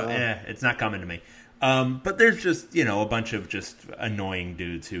 It's not coming to me. But there's just, a bunch of just annoying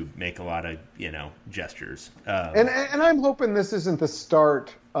dudes who make a lot of, gestures. And I'm hoping this isn't the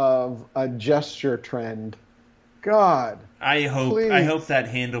start of a gesture trend. God. I hope that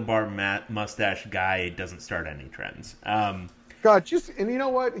handlebar mustache guy doesn't start any trends. God, and you know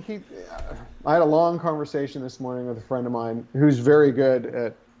what? I had a long conversation this morning with a friend of mine who's very good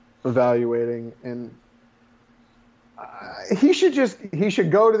at evaluating, and he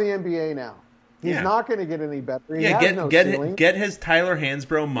should go to the NBA now. He's not going to get any better. Get his Tyler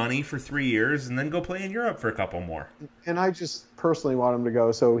Hansbrough money for 3 years and then go play in Europe for a couple more. And I just personally want him to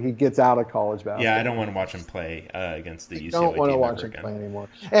go so he gets out of college basketball. Yeah, I don't want to watch him play against the UCLA team. I don't want to watch him play anymore.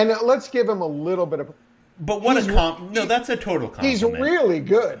 And let's give him a little bit of. But that's a total compliment. He's really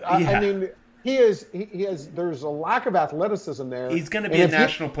good. I mean, he has. There's a lack of athleticism there. He's going to be a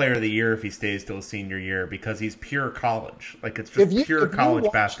National Player of the Year if he stays till his senior year because he's pure college. Like it's just pure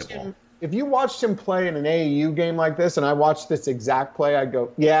college basketball. If you watched him play in an AAU game like this, and I watched this exact play, I'd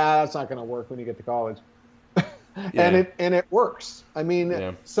go, "Yeah, that's not going to work when you get to college." And it works. I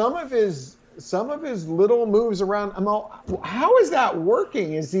mean, some of his little moves around. How is that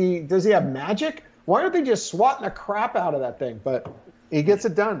working? Does he have magic? Why aren't they just swatting the crap out of that thing? But he gets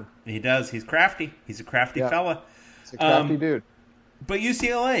it done. He does. He's crafty. He's a crafty fella. He's a crafty dude. But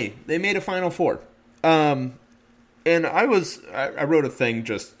UCLA, they made a Final Four. And I wrote a thing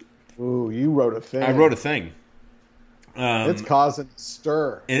just. Ooh, you wrote a thing. I wrote a thing. It's causing a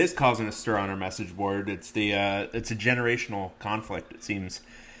stir. It is causing a stir on our message board. It's a generational conflict, it seems.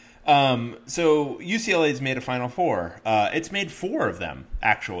 So UCLA's made a Final Four. It's made 4 of them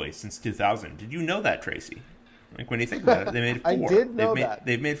actually since 2000. Did you know that, Tracy? Like when you think about it, they made 4. I did know that.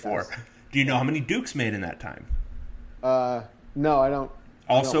 They've made 4. Yes. Do you know how many Duke's made in that time? No, I don't.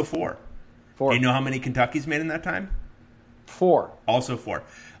 Also 4. 4. Do you know how many Kentucky's made in that time? 4. Also 4.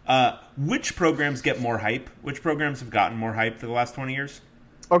 Which programs get more hype? Which programs have gotten more hype for the last 20 years?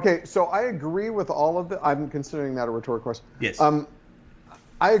 Okay, so I agree with all of the. I'm considering that a rhetorical question. Yes.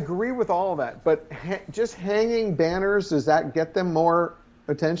 I agree with all of that, but just hanging banners, does that get them more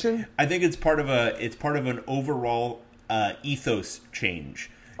attention? I think it's part of an overall ethos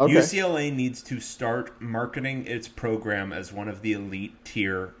change. Okay. UCLA needs to start marketing its program as one of the elite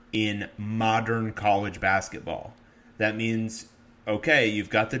tier in modern college basketball. That means, okay, you've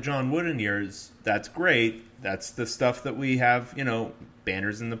got the John Wooden years. That's great. That's the stuff that we have,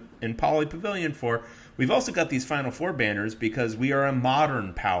 banners in Pauley Pavilion for. We've also got these Final Four banners because we are a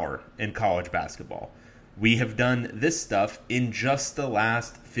modern power in college basketball. We have done this stuff in just the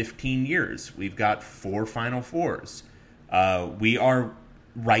last 15 years. We've got 4 Final Fours. We are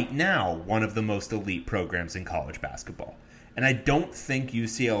right now one of the most elite programs in college basketball. And I don't think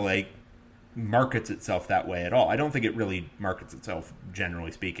UCLA markets itself that way at all. I don't think it really markets itself,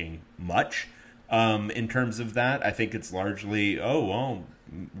 generally speaking, much. In terms of that, I think it's largely,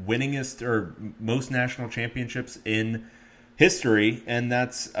 winningest or most national championships in history, and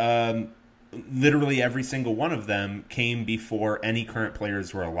that's literally every single one of them came before any current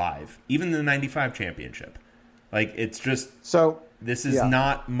players were alive. Even the 95 championship. Like, it's just... So this is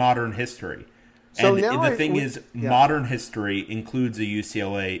not modern history. So and now the thing is, modern history includes a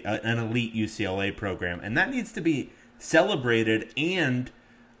UCLA, an elite UCLA program, and that needs to be celebrated and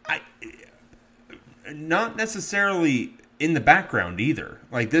not necessarily in the background either.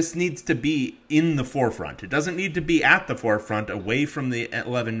 Like, this needs to be in the forefront. It doesn't need to be at the forefront away from the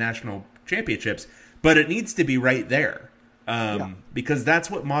 11 national championships, but it needs to be right there. Because that's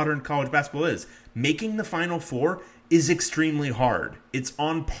what modern college basketball is. Making the Final Four is extremely hard. It's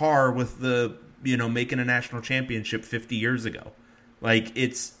on par with the, making a national championship 50 years ago. Like,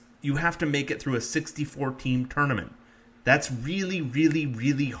 you have to make it through a 64 team tournament. That's really, really,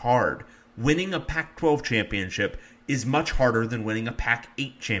 really hard. Winning a Pac-12 championship is much harder than winning a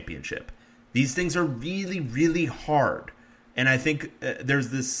Pac-8 championship. These things are really, really hard. And I think there's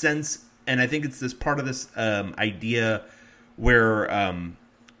this sense, and I think it's this part of this idea where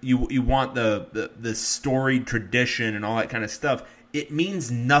you want the storied tradition and all that kind of stuff. It means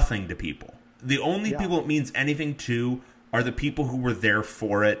nothing to people. The only people it means anything to are the people who were there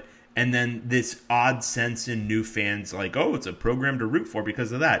for it. And then this odd sense in new fans like, oh, it's a program to root for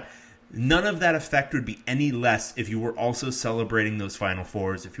because of that. None of that effect would be any less if you were also celebrating those Final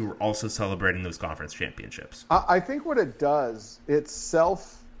Fours, if you were also celebrating those conference championships. I think what it does, it's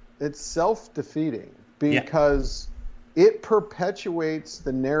self-defeating because it perpetuates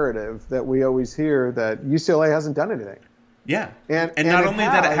the narrative that we always hear that UCLA hasn't done anything. Yeah. And not only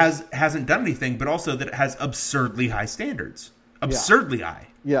that it hasn't done anything, but also that it has absurdly high standards. Absurdly high.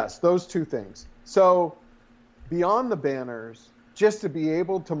 Yes, those two things. So beyond the banners, just to be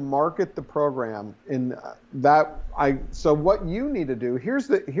able to market the program in that so what you need to do, here's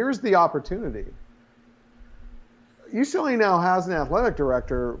the opportunity. UCLA now has an athletic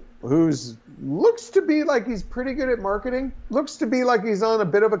director who's looks to be like he's pretty good at marketing, looks to be like he's on a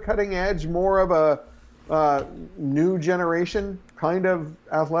bit of a cutting edge, more of a new generation kind of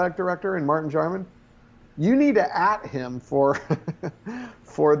athletic director in Martin Jarman. You need to at him for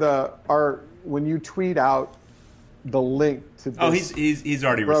when you tweet out the link to this. Oh, he's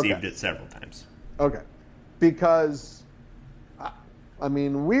already received it several times. Okay, because I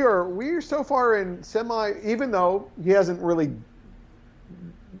mean we're so far in semi. Even though he hasn't really,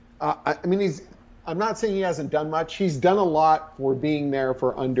 I'm not saying he hasn't done much. He's done a lot for being there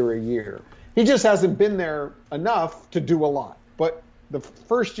for under a year. He just hasn't been there enough to do a lot. But the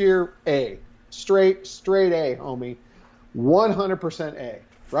first year, straight A, homie, 100% A,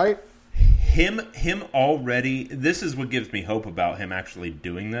 right? Him already, this is what gives me hope about him actually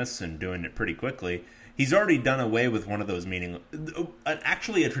doing this and doing it pretty quickly. He's already done away with one of those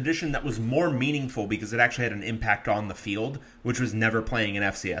actually a tradition that was more meaningful because it actually had an impact on the field, which was never playing an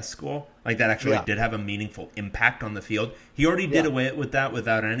FCS school. Like that actually did have a meaningful impact on the field. He already did away with that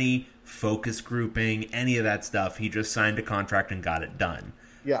without any focus grouping, any of that stuff. He just signed a contract and got it done.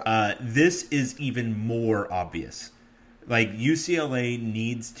 Yeah. This is even more obvious. Like UCLA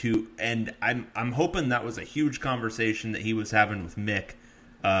needs to, and I'm hoping that was a huge conversation that he was having with Mick,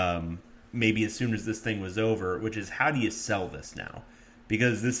 maybe as soon as this thing was over, which is how do you sell this now?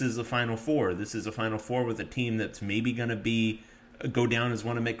 Because this is a Final Four. This is a Final Four with a team that's maybe going to go down as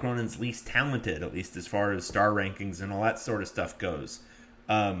one of Mick Cronin's least talented, at least as far as star rankings and all that sort of stuff goes.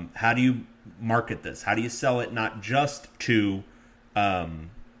 How do you market this? How do you sell it not just to your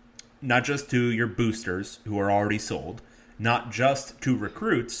boosters who are already sold, not just to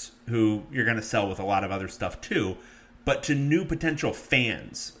recruits who you're going to sell with a lot of other stuff too, but to new potential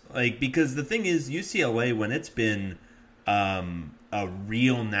fans? Like, because the thing is, UCLA, when it's been a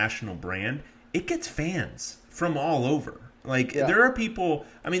real national brand, it gets fans from all over. Like, there are people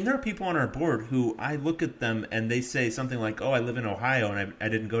on our board who I look at them and they say something like, oh, I live in Ohio and I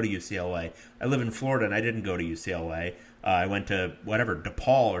didn't go to UCLA. I live in Florida and I didn't go to UCLA. I went to,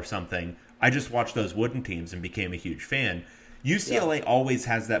 DePaul or something. I just watched those Wooden teams and became a huge fan. UCLA always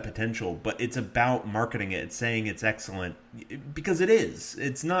has that potential, but it's about marketing it. It's saying it's excellent because it is.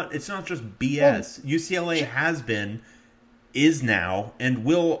 It's not just BS. UCLA has been, is now, and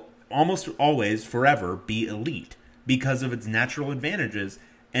will almost always forever be elite because of its natural advantages,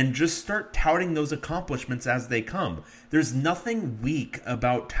 and just start touting those accomplishments as they come. There's nothing weak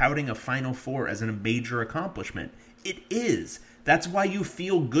about touting a Final Four as a major accomplishment. It is. That's why you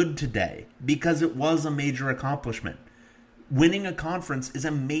feel good today, because it was a major accomplishment. Winning a conference is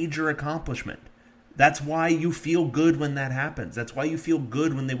a major accomplishment. That's why you feel good when that happens. That's why you feel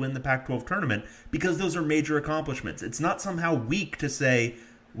good when they win the Pac-12 tournament, because those are major accomplishments. It's not somehow weak to say,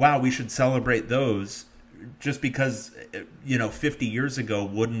 wow, we should celebrate those just because, 50 years ago,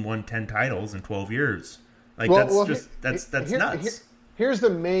 Wooden won 10 titles in 12 years. Like, that's nuts. Here's the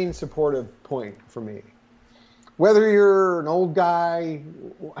main supportive point for me. Whether you're an old guy,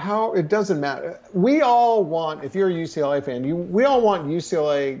 it doesn't matter. We all want, if you're a UCLA fan, we all want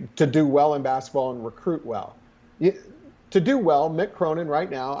UCLA to do well in basketball and recruit well. To do well, Mick Cronin right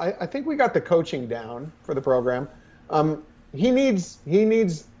now, I think we got the coaching down for the program. He needs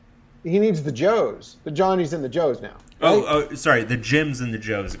the Joes, the Johnnies and the Joes now. Right? Oh, sorry, the Jims and the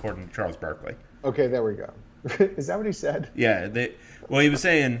Joes, according to Charles Barkley. Okay, there we go. Is that what he said? Yeah. He was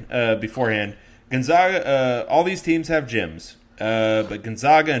saying beforehand, Gonzaga, all these teams have gyms, but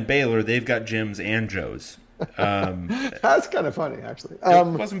Gonzaga and Baylor, they've got gyms and Joes. That's kind of funny, actually. It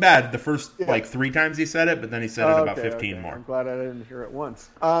wasn't bad the first 3 times he said it, but then he said it about 15 more. I'm glad I didn't hear it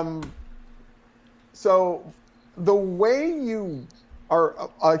once. So the way you are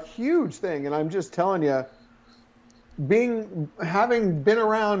a huge thing, and I'm just telling you, having been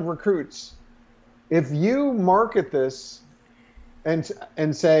around recruits, if you market this and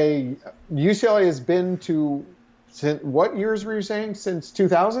say UCLA has been to, what years were you saying? Since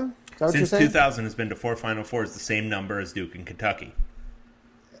 2000? Since 2000 has been to 4 Final Fours, the same number as Duke and Kentucky.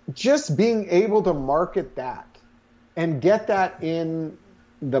 Just being able to market that and get that in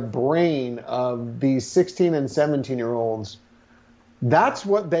the brain of these 16 and 17-year-olds, that's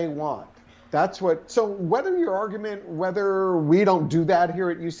what they want. So whether your argument, whether we don't do that here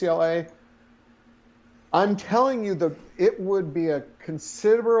at UCLA, I'm telling you, it would be a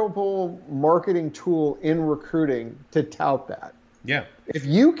considerable marketing tool in recruiting to tout that. Yeah. If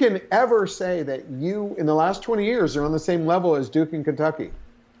you can ever say that you, in the last 20 years, are on the same level as Duke and Kentucky,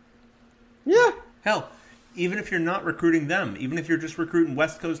 yeah. Hell, even if you're not recruiting them, even if you're just recruiting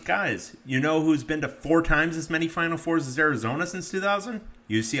West Coast guys, you know who's been to 4 times as many Final Fours as Arizona since 2000?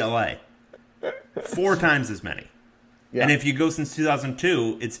 UCLA. 4 times as many. Yeah. And if you go since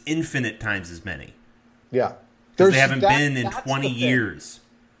 2002, it's infinite times as many. Yeah. Because they haven't been in 20 years.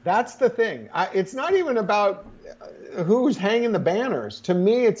 That's the thing. It's not even about who's hanging the banners. To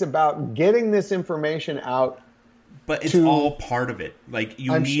me, it's about getting this information out. But it's all part of it. Like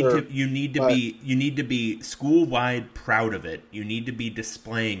you need to be school-wide proud of it. You need to be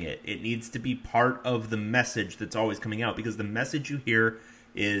displaying it. It needs to be part of the message that's always coming out, because the message you hear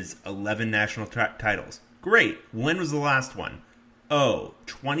is 11 national titles. Great. When was the last one?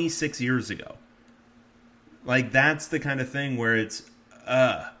 26 years ago. Like, that's the kind of thing where it's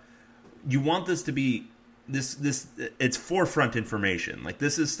you want this to be this it's forefront information. Like,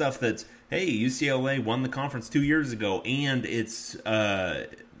 this is stuff that's, hey, UCLA won the conference 2 years ago, and it's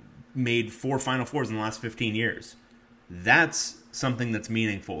made 4 Final Fours in the last 15 years. That's something that's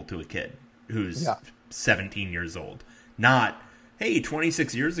meaningful to a kid who's 17 years old. Not, hey,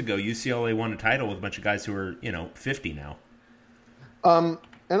 26 years ago, UCLA won a title with a bunch of guys who are, 50 now. And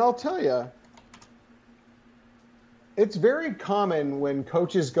I'll tell you, it's very common when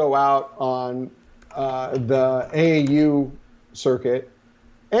coaches go out on the AAU circuit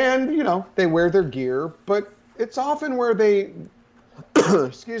and, they wear their gear, but it's often where they,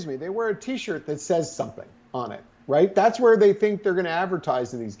 they wear a T-shirt that says something on it, right? That's where they think they're going to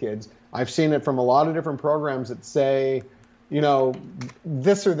advertise to these kids. I've seen it from a lot of different programs that say,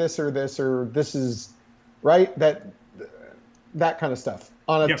 this or this or this or this is, right? That kind of stuff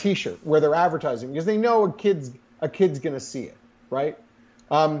on a T-shirt where they're advertising because they know a kid's going to see it, right?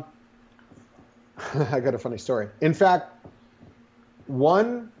 I got a funny story. In fact,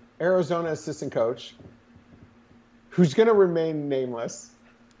 one Arizona assistant coach who's going to remain nameless,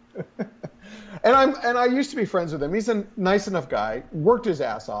 and I used to be friends with him. He's a nice enough guy, worked his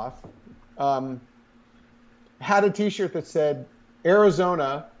ass off, had a T-shirt that said,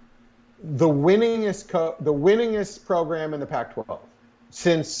 Arizona, the winningest program in the Pac-12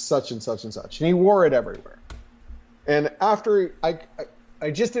 since such and such and such. And he wore it everywhere. And after I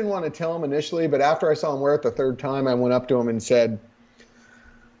just didn't want to tell him initially, but after I saw him wear it the third time, I went up to him and said,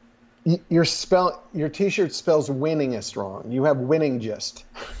 your T-shirt spells winningest wrong. You have winning gist.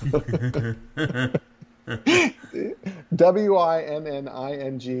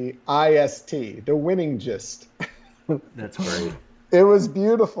 WINNINGIST, the winning gist. That's great. It was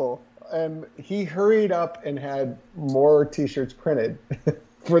beautiful. And he hurried up and had more T-shirts printed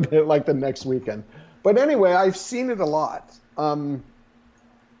for the next weekend. But anyway, I've seen it a lot.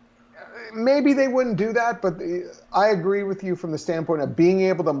 Maybe they wouldn't do that, but I agree with you from the standpoint of being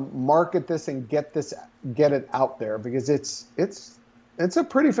able to market this and get it out there, because it's a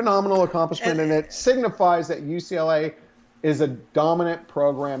pretty phenomenal accomplishment, and it signifies that UCLA is a dominant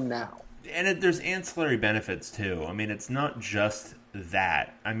program now. And there's ancillary benefits too. I mean, it's not just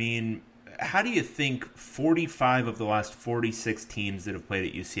that. I mean, how do you think 45 of the last 46 teams that have played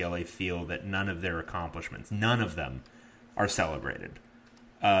at UCLA feel that none of their accomplishments, none of them, are celebrated?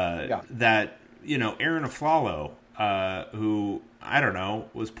 That, Aaron Aflalo, who, I don't know,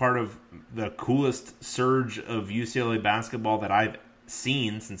 was part of the coolest surge of UCLA basketball that I've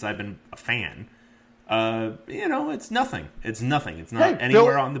seen since I've been a fan. It's nothing. It's nothing. It's not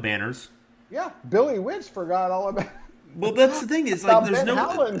anywhere on the banners. Yeah, Billy Witz forgot all about. Well, that's the thing. Is like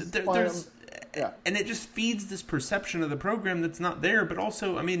there's and it just feeds this perception of the program that's not there. But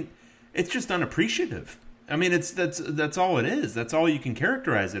also, I mean, it's just unappreciative. I mean, that's all it is. That's all you can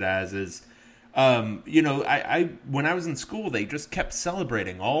characterize it as. Is I when I was in school, they just kept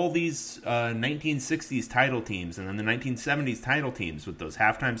celebrating all these 1960s title teams and then the 1970s title teams with those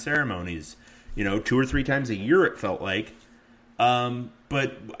halftime ceremonies. 2 or 3 times a year it felt like.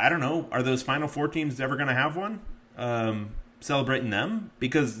 But I don't know. Are those Final Four teams ever going to have one? Celebrating them?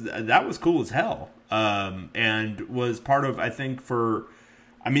 Because that was cool as hell. And was part of, I think, a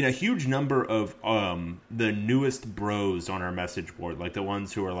huge number of the newest bros on our message board, like the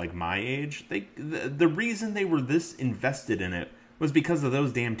ones who are like my age, the reason they were this invested in it was because of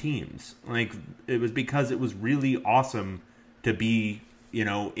those damn teams. Like, it was because it was really awesome to be,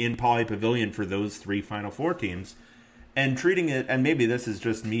 in Pauley Pavilion for those 3 Final Four teams. And treating it, and maybe this is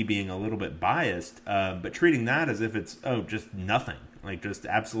just me being a little bit biased, but treating that as if it's, just nothing. Like, just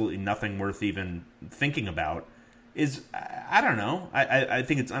absolutely nothing worth even thinking about. is, I don't know. I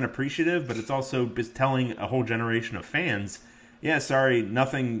think it's unappreciative, but it's also just telling a whole generation of fans, yeah, sorry,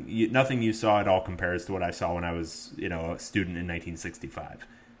 nothing you saw at all compares to what I saw when I was, a student in 1965.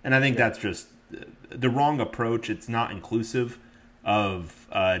 And I think that's just the wrong approach. It's not inclusive of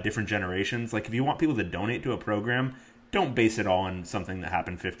different generations. Like, if you want people to donate to a program, don't base it all on something that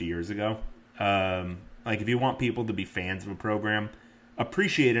happened 50 years ago. Like, if you want people to be fans of a program,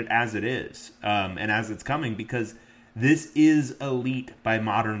 appreciate it as it is, and as it's coming, because this is elite by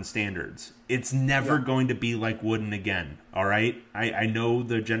modern standards. It's never going to be like Wooden again, all right? I know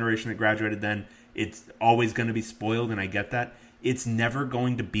the generation that graduated then, it's always going to be spoiled, and I get that. It's never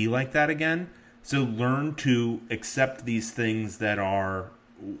going to be like that again. So learn to accept these things that are...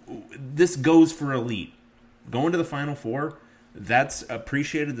 This goes for elite. Going to the Final Four, that's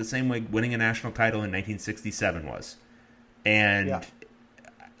appreciated the same way winning a national title in 1967 was. And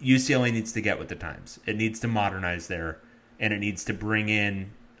UCLA needs to get with the times. It needs to modernize there, and it needs to bring in,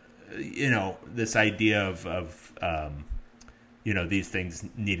 this idea of these things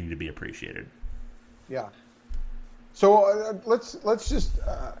needing to be appreciated. Yeah. So let's just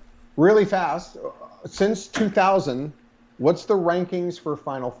really fast. Since 2000, what's the rankings for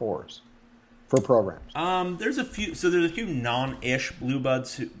Final Fours for programs? There's a few. So there's a few non-ish blue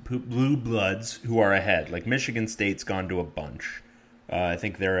bloods who are ahead. Like Michigan State's gone to a bunch. I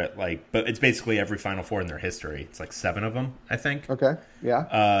think they're at but it's basically every Final Four in their history. It's like 7 of them, I think. Okay,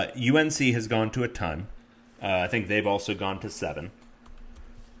 yeah. UNC has gone to a ton. I think they've also gone to 7.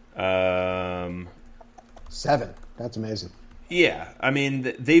 7. That's amazing. Yeah, I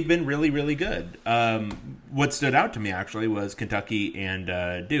mean, they've been really, really good. What stood out to me, actually, was Kentucky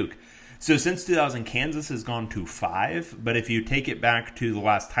and Duke. So since 2000, Kansas has gone to 5, but if you take it back to the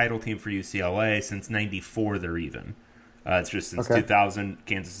last title team for UCLA, since 94, they're even. It's just since 2000,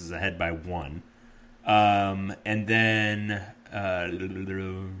 Kansas is ahead by 1. And then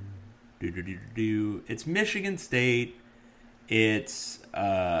it's Michigan State. It's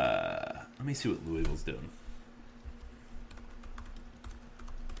let me see what Louisville's doing.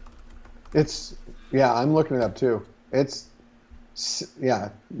 I'm looking it up too.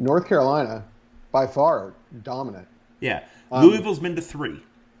 North Carolina by far dominant. Yeah, Louisville's been to 3.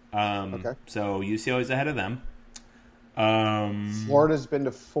 So UCLA's ahead of them. Florida's been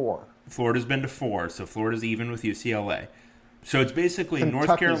to 4. Florida's been to 4, so Florida's even with UCLA. So it's basically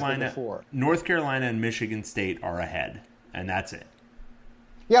Kentucky's North Carolina and Michigan State are ahead, and that's it.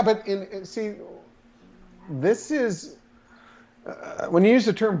 Yeah, but see, this is when you use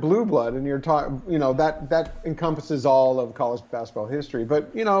the term blue blood, and you're talking, that encompasses all of college basketball history.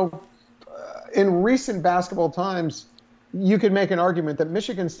 But in recent basketball times, you could make an argument that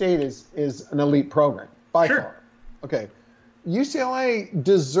Michigan State is an elite program by far. Okay. UCLA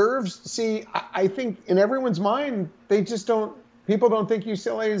deserves. See, I think in everyone's mind, they just don't. People don't think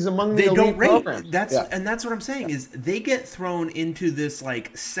UCLA is among the elite programs. And that's what I'm saying is they get thrown into this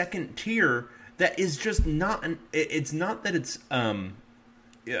second tier that is just not. It's not that it's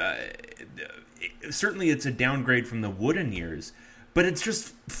certainly it's a downgrade from the Wooden years, but it's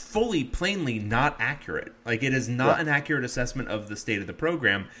just plainly not accurate. Like, it is not an accurate assessment of the state of the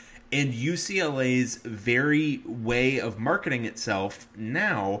program. And UCLA's very way of marketing itself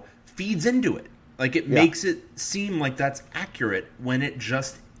now feeds into it. Like, it makes it seem like that's accurate when it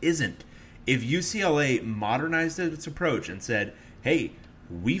just isn't. If UCLA modernized its approach and said, hey,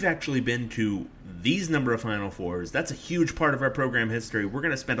 we've actually been to these number of Final Fours, that's a huge part of our program history, we're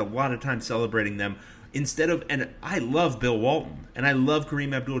going to spend a lot of time celebrating them, instead of, and I love Bill Walton, and I love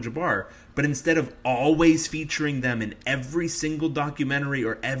Kareem Abdul-Jabbar, but instead of always featuring them in every single documentary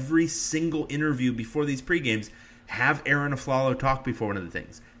or every single interview before these pregames, have Aaron Aflalo talk before one of the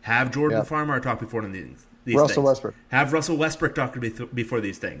things. Have Jordan Farmar talk before one of these things. Westbrook. Have Russell Westbrook talk before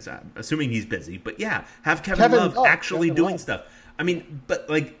these things. I'm assuming he's busy. But yeah, have Kevin Love actually doing stuff. I mean, but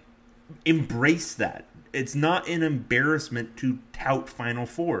embrace that. It's not an embarrassment to tout Final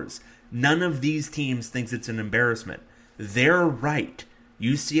Fours. None of these teams thinks it's an embarrassment. They're right.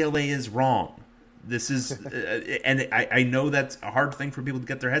 UCLA is wrong. This is, and I know that's a hard thing for people to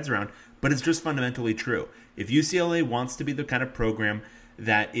get their heads around, but it's just fundamentally true. If UCLA wants to be the kind of program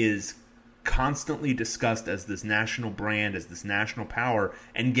that is constantly discussed as this national brand, as this national power,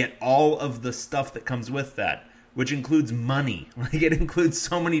 and get all of the stuff that comes with that, which includes money. It includes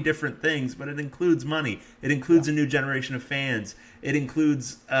so many different things, but it includes money. It includes a new generation of fans. It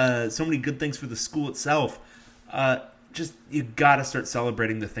includes so many good things for the school itself. You got to start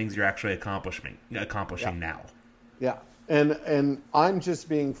celebrating the things you're actually accomplishing now. Yeah, and I'm just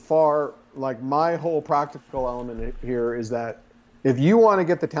being my whole practical element here is that if you want to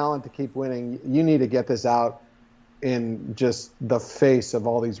get the talent to keep winning, you need to get this out in just the face of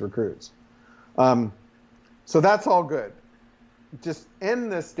all these recruits. So that's all good. Just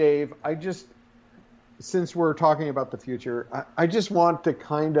end this, Dave. Since we're talking about the future, I just want to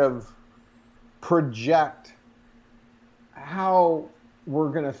kind of project how we're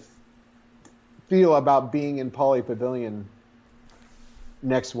going to feel about being in Pauley Pavilion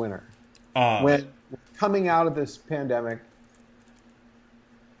next winter. When coming out of this pandemic,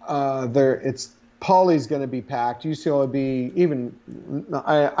 Pauley's going to be packed. UCLA even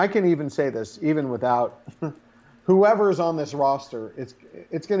I can even say this even without whoever's on this roster.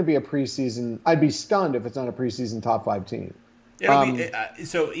 It's going to be a preseason. I'd be stunned if it's not a preseason top 5 team.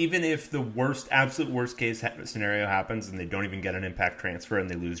 So even if the absolute worst case scenario happens and they don't even get an impact transfer and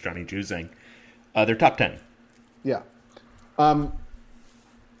they lose Johnny Juzang, they're top 10. Yeah.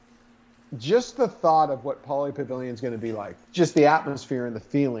 Just the thought of what Pauley Pavilion is going to be like, just the atmosphere and the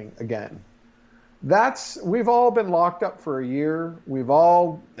feeling again. We've all been locked up for a year. We've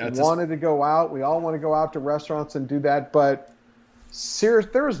all wanted to go out. We all want to go out to restaurants and do that. But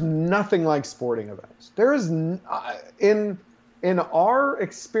there is nothing like sporting events. There is in our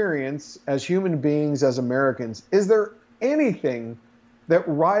experience as human beings, as Americans, is there anything that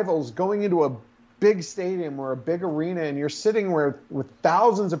rivals going into a big stadium or a big arena and you're sitting with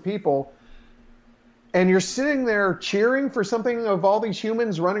thousands of people and you're sitting there cheering for something of all these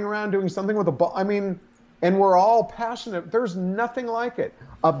humans running around doing something with a ball? I mean, and we're all passionate. There's nothing like it.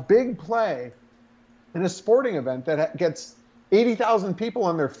 A big play in a sporting event that gets 80,000 people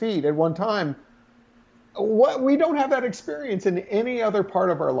on their feet at one time. We don't have that experience in any other part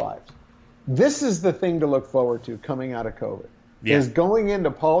of our lives. This is the thing to look forward to coming out of COVID, is going into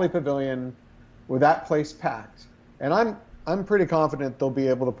Pauley Pavilion with that place packed. And I'm pretty confident they'll be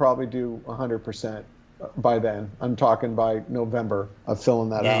able to probably do 100% by then. I'm talking by November of filling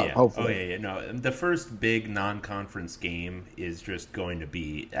that out, hopefully. No, the first big non-conference game is just going to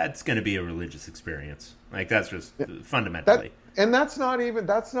be a religious experience. Like, that's just fundamentally. That's not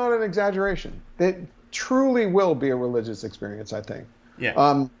an exaggeration. It truly will be a religious experience, I think.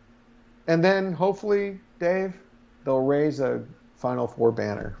 Yeah. And then hopefully, Dave, they'll raise a Final Four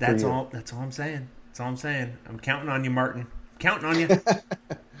banner. That's all I'm saying. I'm counting on you, Martin. Counting on you.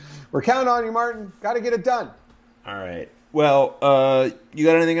 We're counting on you, Martin. Got to get it done. All right. Well, you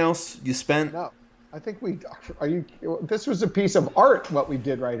got anything else you spent? No. I think this was a piece of art, what we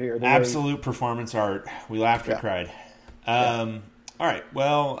did right here. Absolute performance art. We laughed, we cried. All right.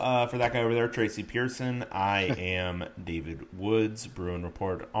 Well, for that guy over there, Tracy Pearson, I am David Woods, Bruin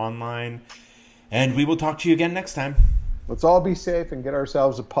Report Online, and we will talk to you again next time. Let's all be safe and get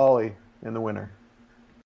ourselves a Pauley in the winter.